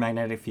because of our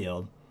magnetic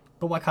field.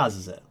 But what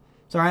causes it?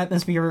 So our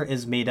atmosphere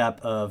is made up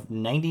of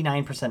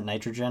 99%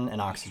 nitrogen and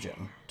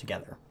oxygen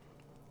together.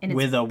 And it's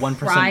with a 1%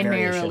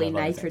 primarily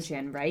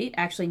nitrogen, right?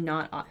 Actually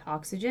not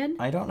oxygen?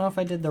 I don't know if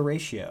I did the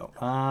ratio.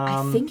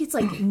 I think it's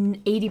like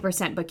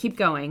 80%, but keep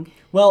going.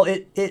 Well,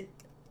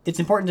 it's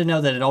important to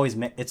know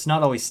that it's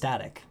not always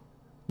static.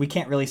 We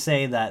can't really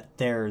say that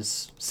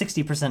there's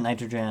 60%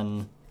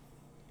 nitrogen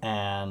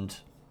and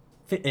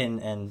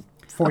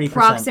 40%.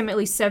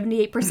 Approximately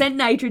 78%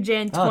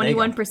 nitrogen,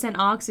 21%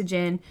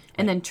 oxygen,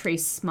 and then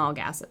trace small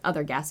gases,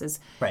 other gases.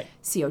 Right.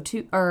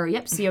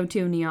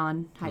 CO2,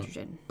 neon,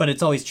 hydrogen. But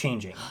it's always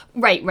changing.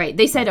 Right.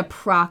 They said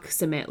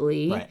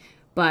approximately,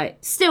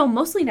 but still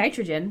mostly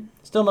nitrogen.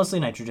 Still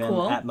mostly nitrogen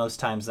at most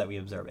times that we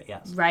observe it,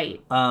 yes.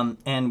 Right.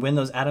 And when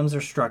those atoms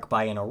are struck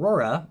by an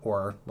aurora,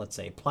 or let's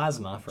say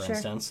plasma, for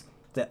instance,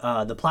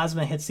 the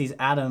plasma hits these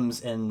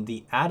atoms and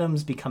the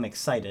atoms become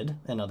excited.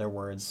 In other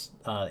words,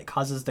 it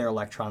causes their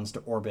electrons to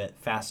orbit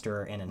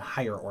faster and in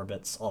higher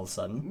orbits all of a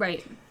sudden.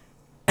 Right.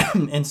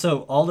 And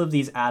so all of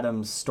these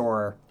atoms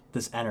store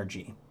this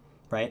energy,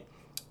 right?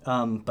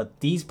 But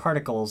these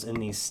particles in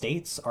these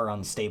states are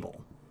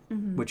unstable,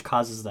 which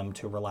causes them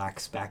to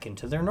relax back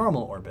into their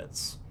normal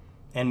orbits.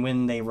 And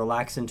when they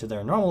relax into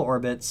their normal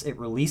orbits, it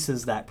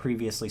releases that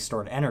previously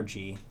stored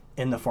energy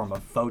in the form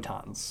of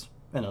photons.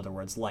 In other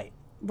words, light.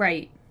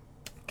 Right.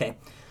 Okay.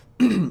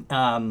 In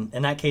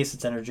that case,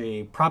 its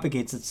energy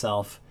propagates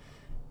itself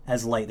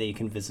as light that you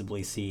can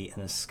visibly see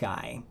in the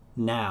sky.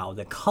 Now,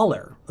 the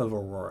color of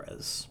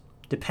auroras,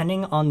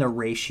 depending on the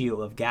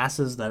ratio of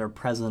gases that are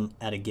present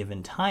at a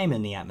given time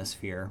in the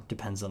atmosphere,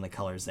 depends on the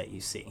colors that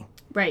you see.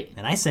 Right.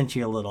 And I sent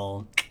you a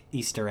little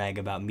Easter egg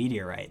about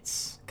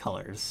meteorites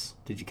colors.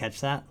 Did you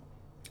catch that?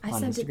 I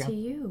sent it to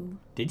you.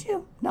 Did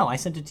you? No, I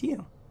sent it to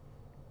you.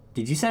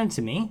 Did you send it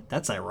to me?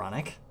 That's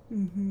ironic.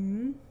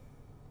 Mm-hmm.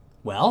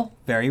 Well,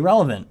 very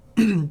relevant,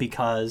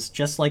 because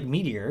just like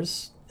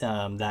meteors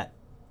that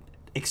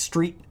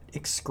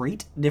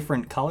excrete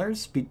different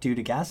colors due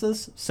to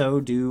gases, so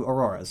do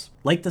auroras.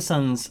 Like the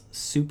sun's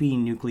soupy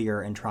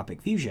nuclear entropic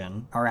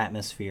fusion, our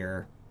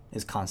atmosphere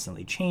is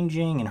constantly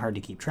changing and hard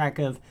to keep track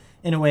of,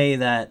 in a way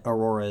that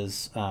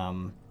auroras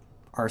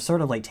are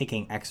sort of like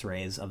taking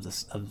X-rays of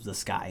the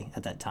sky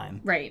at that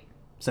time. Right.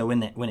 So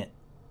when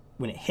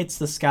it hits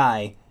the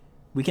sky,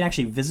 we can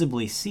actually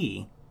visibly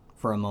see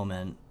for a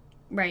moment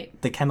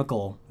Right. the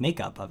chemical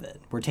makeup of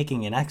it. We're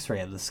taking an X-ray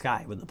of the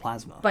sky with the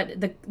plasma.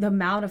 But the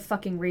amount of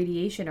fucking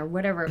radiation or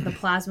whatever, the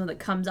plasma that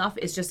comes off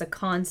is just a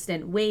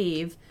constant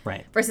wave.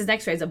 Right. Versus an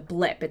X-ray is a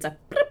blip. It's a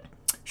blip.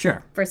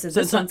 Sure. Versus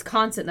this one's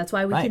constant. That's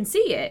why we can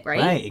see it, right?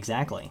 Right,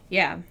 exactly.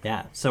 Yeah.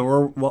 Yeah.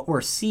 So what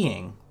we're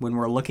seeing when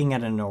we're looking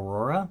at an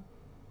aurora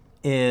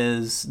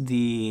is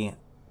the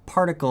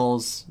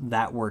particles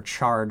that were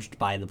charged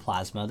by the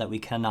plasma that we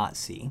cannot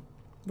see.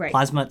 Right.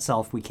 Plasma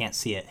itself, we can't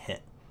see it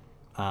hit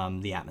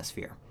the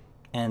atmosphere.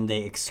 And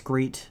they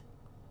excrete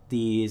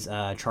these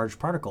charged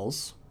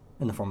particles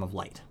in the form of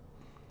light.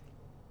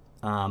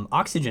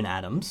 Oxygen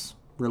atoms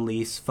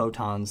release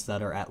photons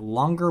that are at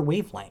longer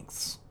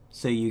wavelengths.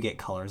 So you get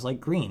colors like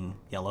green,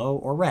 yellow,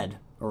 or red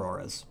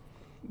auroras.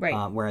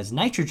 Right. Whereas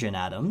nitrogen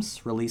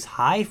atoms release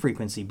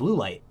high-frequency blue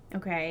light.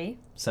 Okay.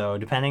 So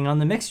depending on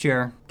the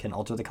mixture, can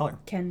alter the color.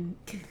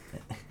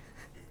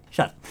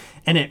 Shut up.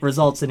 And it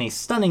results in a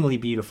stunningly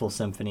beautiful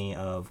symphony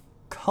of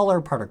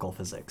color particle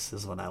physics,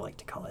 is what I like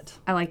to call it.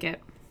 I like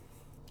it.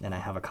 And I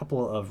have a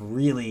couple of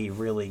really,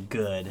 really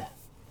good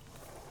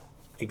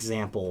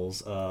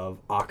examples of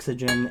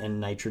oxygen and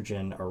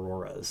nitrogen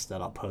auroras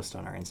that I'll post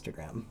on our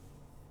Instagram.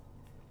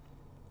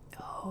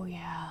 Oh,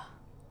 yeah.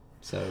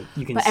 So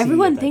you can But see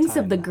everyone at that thinks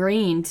of time the that-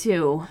 green,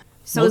 too.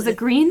 So Well, is the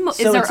green,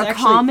 so is there it's a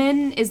actually-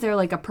 common, is there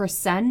like a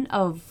percent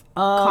of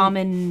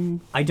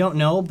common? I don't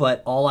know,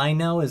 but all I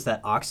know is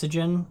that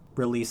oxygen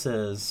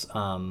releases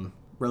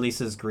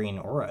green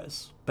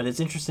auras. But it's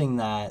interesting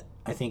that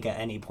I think at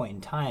any point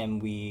in time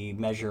we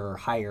measure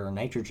higher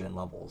nitrogen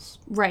levels.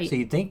 Right. So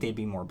you'd think they'd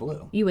be more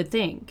blue. You would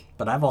think.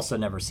 But I've also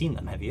never seen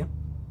them, have you?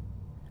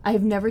 I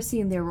have never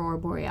seen the Aurora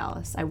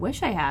Borealis. I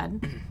wish I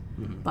had.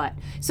 But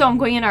so I'm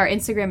going in our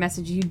Instagram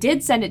message. You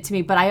did send it to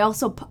me, but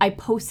I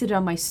posted it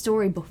on my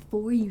story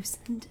before you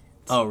sent it.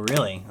 Oh,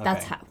 really? Okay.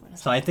 That's how.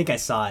 So I think I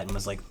saw it and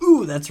was like,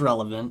 ooh, that's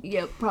relevant.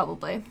 Yep,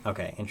 probably.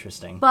 Okay,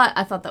 interesting. But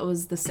I thought that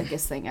was the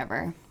sickest thing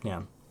ever.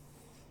 Yeah.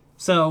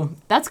 So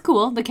That's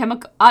cool. The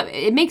chemical,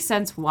 it makes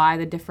sense why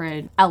the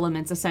different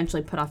elements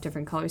essentially put off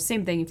different colors.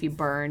 Same thing if you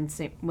burn,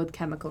 same with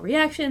chemical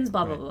reactions,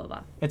 blah, blah, blah,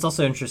 blah. it's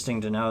also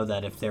interesting to know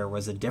that if there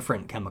was a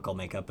different chemical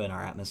makeup in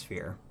our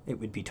atmosphere, it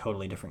would be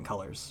totally different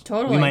colors.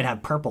 Totally. We might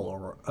have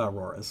purple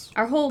auroras.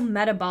 Our whole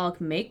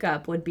metabolic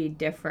makeup would be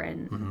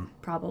different,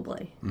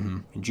 probably. Mm-hmm.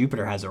 And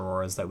Jupiter has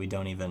auroras that we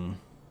don't even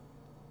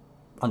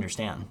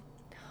understand.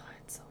 Oh,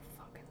 it's so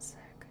fucking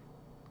sick.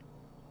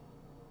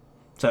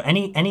 So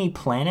any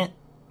planet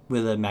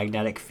with a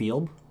magnetic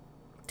field?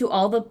 Do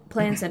all the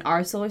planets in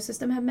our solar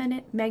system have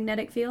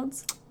magnetic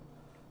fields?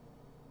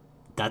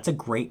 That's a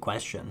great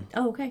question.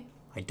 Oh, okay.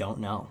 I don't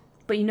know.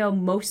 But you know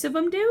most of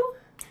them do?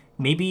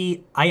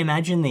 Maybe, I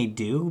imagine they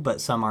do,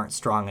 but some aren't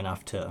strong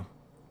enough to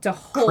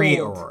hold. create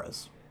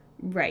auroras.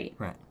 Right.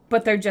 Right.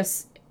 But they're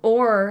just,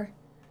 or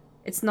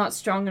it's not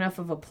strong enough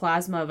of a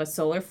plasma of a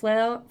solar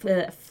flare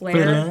to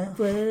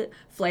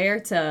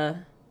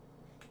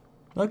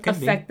Well, could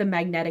affect the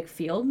magnetic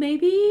field,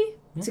 maybe?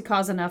 Yeah. To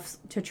cause enough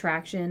to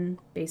traction,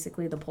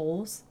 basically, the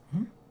poles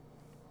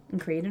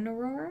and create an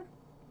aurora?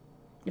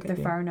 If they're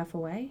far enough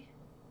away?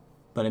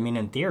 But I mean,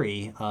 in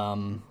theory,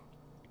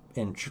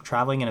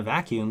 traveling in a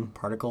vacuum,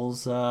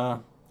 particles...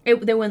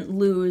 They wouldn't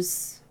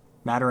lose...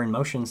 Matter in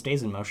motion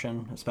stays in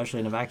motion, especially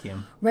in a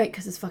vacuum. Right,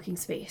 because it's fucking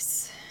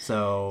space.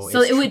 So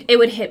it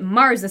would hit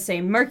Mars the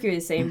same, Mercury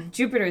the same,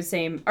 Jupiter the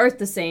same, Earth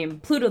the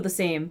same, Pluto the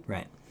same.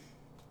 Right.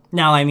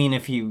 Now, I mean,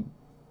 if you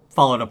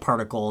followed a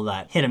particle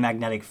that hit a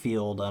magnetic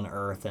field on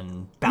Earth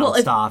and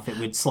bounced off, it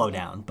would slow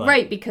down. But,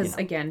 right, because,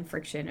 again,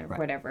 friction or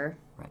whatever.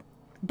 Right.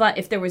 But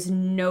if there was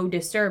no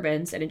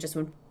disturbance and it just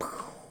went,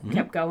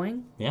 kept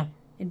going,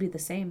 it'd be the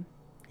same.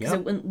 Because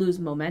it wouldn't lose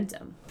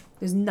momentum.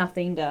 There's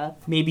nothing to...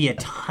 Maybe a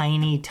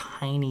tiny,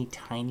 tiny,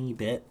 tiny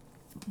bit,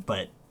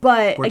 but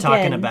we're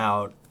talking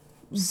about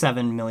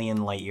 7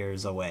 million light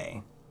years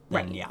away.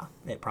 Then,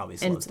 it probably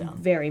slows down.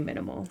 Very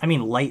minimal. I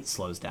mean, light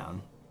slows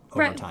down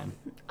over time.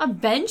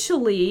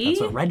 Eventually.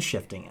 That's what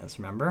redshifting is,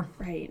 remember?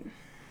 Right.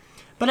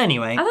 But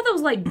anyway. I thought that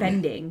was light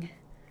bending.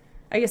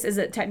 I guess, is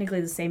it technically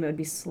the same? It would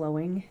be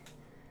slowing.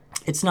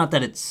 It's not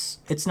that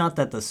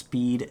the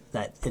speed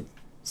that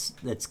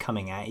it's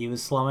coming at you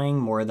is slowing,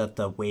 more that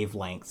the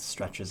wavelength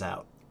stretches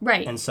out.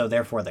 Right. And so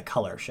therefore the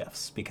color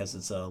shifts because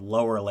it's a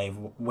lower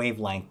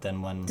wavelength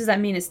than when... Does that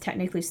mean it's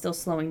technically still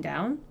slowing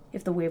down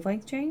if the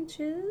wavelength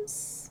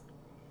changes?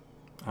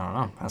 I don't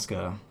know. Ask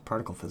a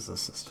particle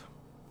physicist.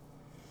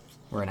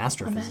 Or an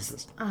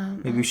astrophysicist.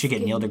 Maybe we should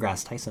get Neil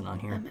deGrasse Tyson on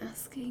here. I'm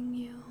asking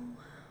you.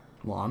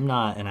 Well, I'm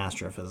not an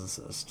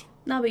astrophysicist.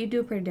 No, but you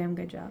do a pretty damn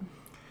good job.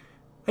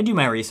 I do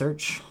my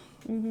research.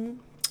 Mm-hmm.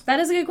 That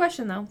is a good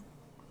question, though.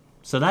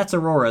 So that's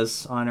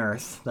auroras on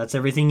Earth. That's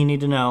everything you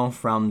need to know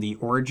from the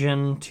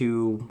origin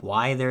to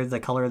why they're the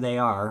color they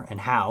are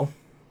and how.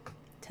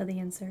 To the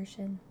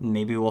insertion.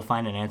 Maybe we'll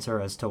find an answer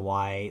as to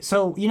why.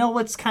 So, you know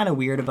what's kind of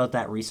weird about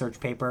that research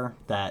paper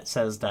that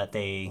says that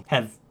they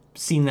have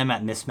seen them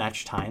at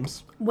mismatched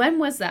times? When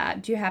was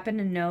that? Do you happen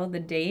to know the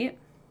date?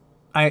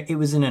 It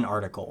was in an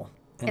article.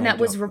 And that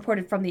was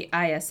reported from the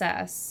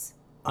ISS.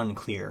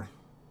 Unclear.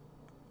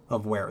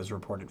 of where it was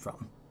reported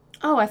from.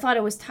 Oh, I thought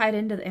it was tied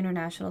into the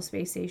International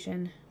Space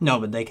Station. No,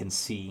 but they can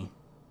see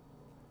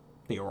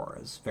the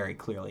auroras very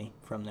clearly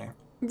from there.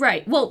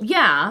 Right. Well,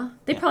 yeah.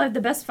 They probably have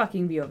the best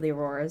fucking view of the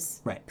auroras.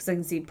 Right. Because they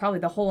can see probably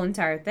the whole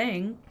entire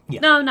thing.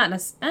 Yeah. No, not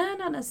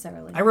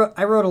necessarily. I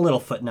wrote a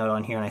little footnote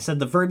on here, and I said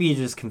the verbiage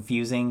is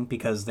confusing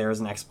because there is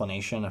an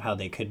explanation of how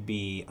they could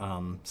be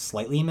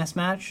slightly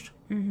mismatched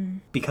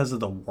because of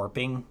the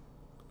warping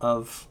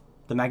of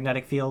the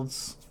magnetic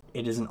fields.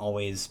 It isn't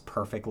always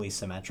perfectly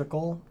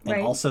symmetrical,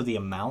 and also the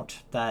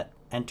amount that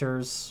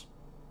enters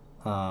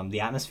the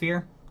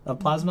atmosphere of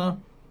plasma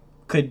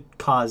could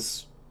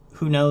cause.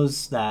 Who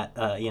knows that,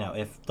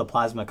 if the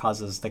plasma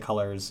causes the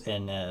colors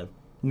in a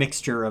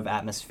mixture of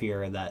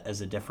atmosphere that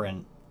is a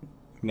different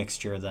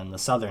mixture than the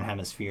southern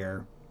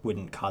hemisphere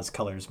wouldn't cause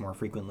colors more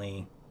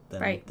frequently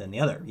than the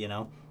other,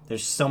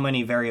 There's so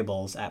many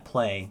variables at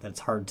play that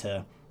it's hard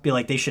to be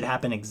like they should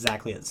happen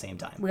exactly at the same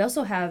time. We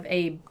also have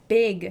a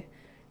big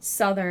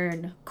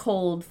southern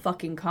cold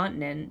fucking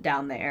continent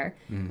down there.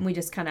 And we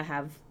just kind of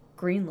have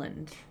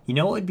Greenland. You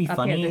know what would be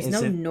funny? There's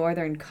no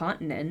northern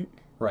continent.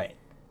 Right.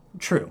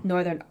 True.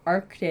 Northern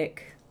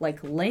Arctic,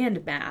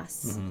 land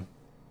mass.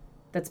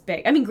 That's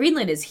big. I mean,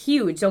 Greenland is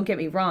huge, don't get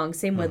me wrong.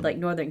 Same with,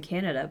 northern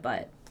Canada,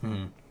 but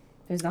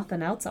there's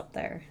nothing else up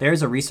there.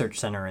 There's a research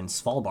center in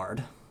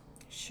Svalbard.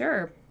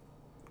 Sure.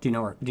 Do you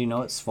know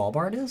what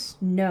Svalbard is?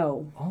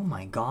 No. Oh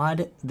my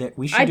god.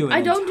 We should do an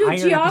I don't do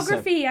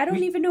geography. Episode. I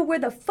don't even know where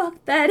the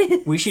fuck that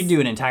is. We should do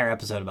an entire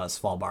episode about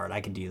Svalbard.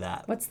 I could do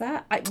that. What's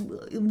that?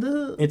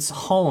 It's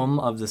home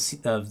of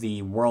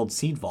the World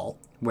Seed Vault,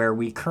 where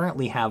we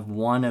currently have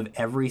one of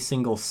every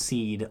single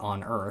seed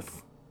on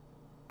Earth,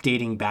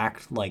 dating back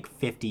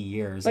 50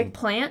 years. Like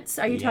plants?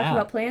 Are you talking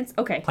about plants?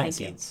 Okay, plant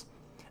thank seeds.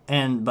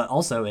 But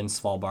also in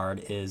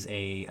Svalbard is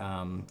a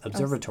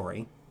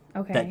observatory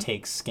that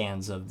takes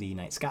scans of the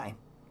night sky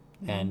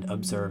and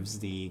observes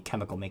the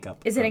chemical makeup.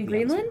 Is it in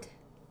Greenland?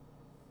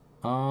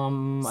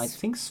 I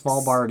think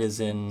Svalbard is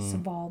in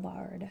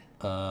Svalbard.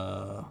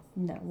 No,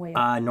 wait.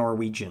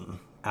 Norwegian.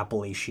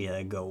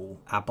 Appalachia go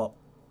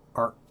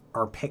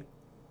Arpic.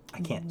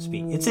 I can't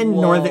speak. It's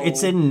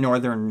in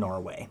northern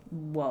Norway.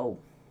 Whoa.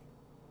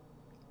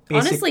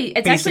 Honestly,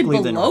 it's actually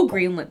below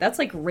Greenland. That's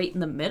right in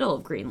the middle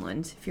of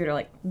Greenland if you're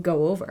to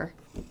go over.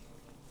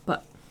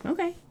 But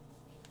okay.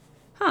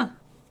 Huh.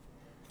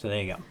 So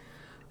there you go.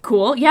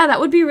 Cool. Yeah, that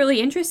would be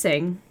really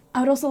interesting. I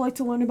would also like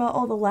to learn about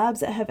all the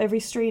labs that have every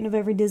strain of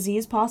every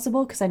disease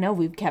possible, because I know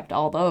we've kept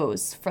all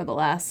those for the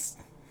last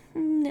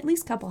at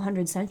least couple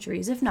hundred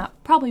centuries, if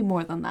not probably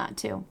more than that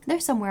too. They're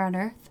somewhere on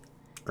Earth.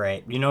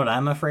 Great. You know what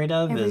I'm afraid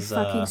of every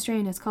fucking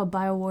strain. It's called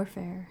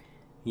biowarfare.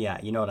 Yeah,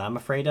 you know what I'm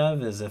afraid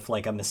of is if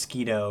a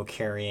mosquito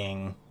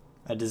carrying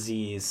a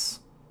disease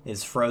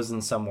is frozen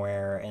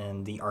somewhere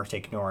in the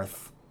Arctic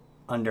North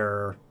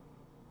under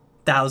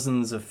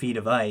thousands of feet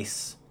of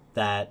ice,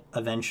 that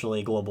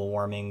eventually global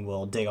warming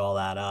will dig all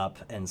that up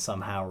and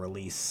somehow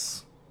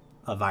release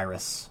a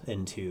virus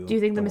into Do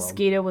you think the world.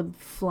 Mosquito would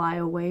fly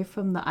away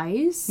from the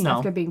ice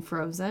after being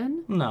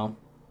frozen? No.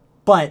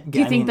 But do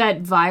you think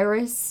that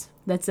virus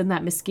that's in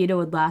that mosquito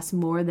would last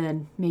more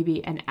than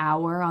maybe an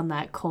hour on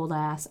that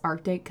cold-ass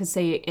Arctic? Because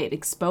say it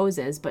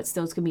exposes, but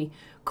still it's going to be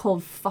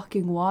cold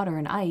fucking water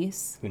and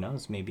ice. Who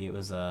knows? Maybe it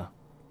was a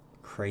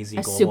crazy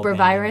global super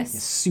virus? A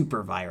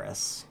super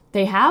virus.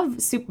 They have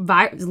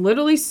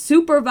literally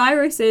super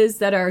viruses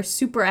that are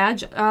super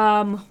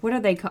agile. What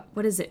are they called?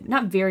 What is it?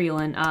 Not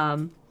virulent.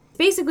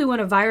 Basically, when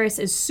a virus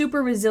is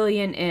super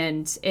resilient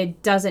and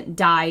it doesn't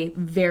die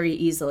very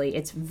easily,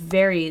 it's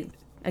very,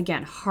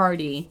 again,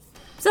 hardy.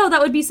 So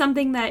that would be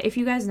something that if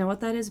you guys know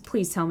what that is,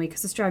 please tell me,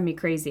 because it's driving me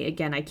crazy.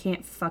 Again, I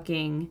can't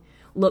fucking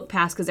look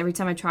past, because every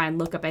time I try and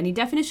look up any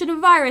definition of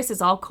virus,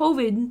 it's all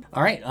COVID.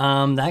 All right,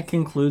 that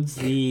concludes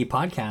the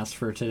podcast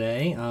for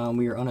today.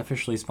 We are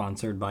unofficially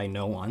sponsored by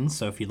no one,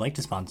 so if you'd like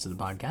to sponsor the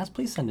podcast,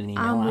 please send an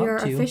email out to... We are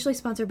officially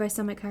sponsored by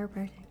Summit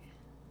Chiropractic.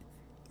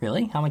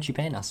 Really? How much you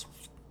paying us?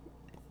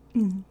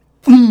 We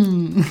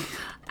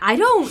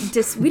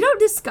don't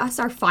discuss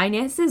our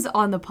finances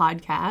on the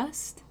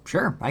podcast.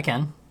 Sure, I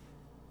can.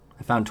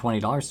 I found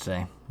 $20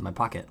 today in my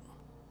pocket.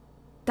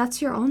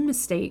 That's your own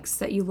mistakes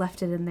that you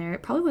left it in there.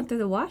 It probably went through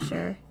the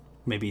washer.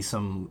 Maybe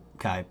some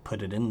guy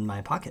put it in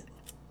my pocket.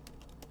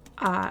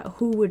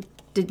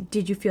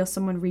 Did you feel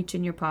someone reach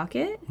in your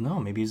pocket? No,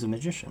 maybe he's a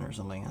magician or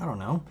something. I don't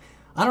know.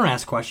 I don't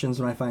ask questions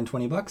when I find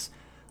 $20.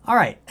 All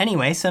right.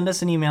 Anyway, send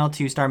us an email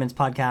to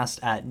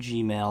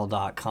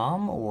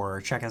starmanspodcast@gmail.com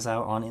or check us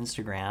out on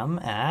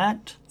Instagram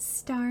at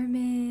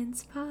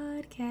Starman's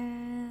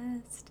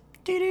Podcast.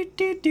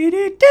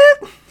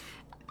 Do-do-do-do-do-do.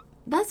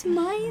 That's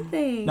my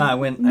thing.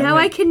 No,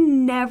 I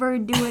can never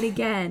do it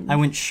again. I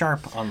went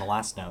sharp on the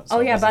last note.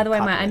 So by the way,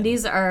 my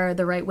undies are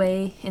the right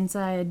way,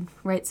 inside,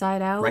 right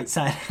side out. Right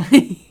side.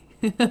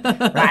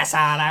 Right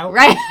side out.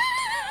 Right.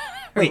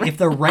 Wait, if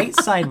the right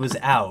side was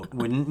out,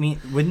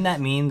 wouldn't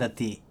that mean that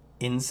the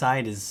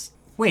inside is...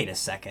 Wait a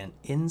second.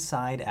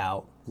 Inside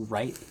out,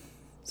 right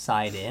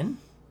side in?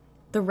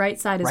 The right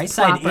side is right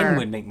proper. Right side in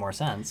would make more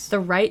sense. The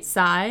right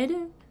side...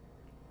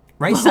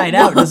 Right side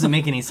out doesn't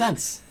make any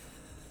sense.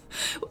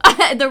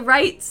 The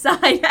right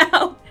side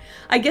out.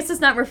 I guess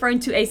it's not referring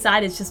to a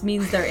side. It just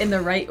means they're in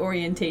the right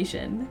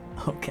orientation.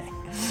 Okay.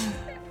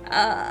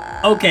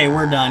 Okay,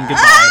 we're done.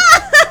 Goodbye.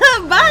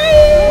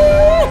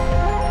 Bye!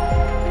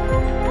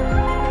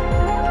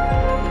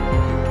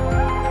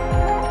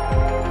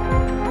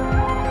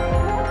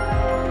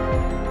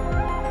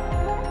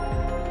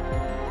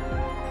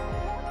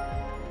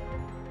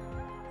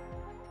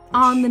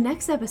 On the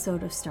next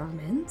episode of Star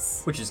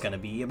Mints... Which is going to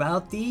be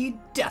about the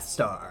Death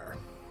Star.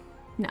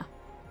 No.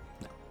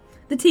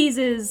 The tease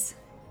is...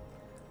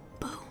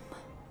 Boom.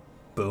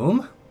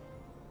 Boom?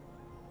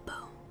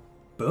 Boom.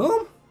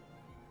 Boom?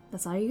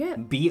 That's all you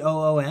get.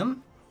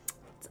 BOOM?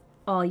 That's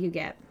all you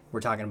get.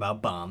 We're talking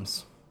about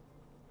bombs.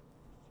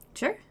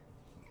 Sure.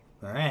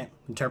 All right.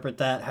 Interpret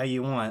that how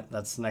you want.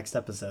 That's the next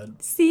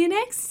episode. See you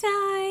next time.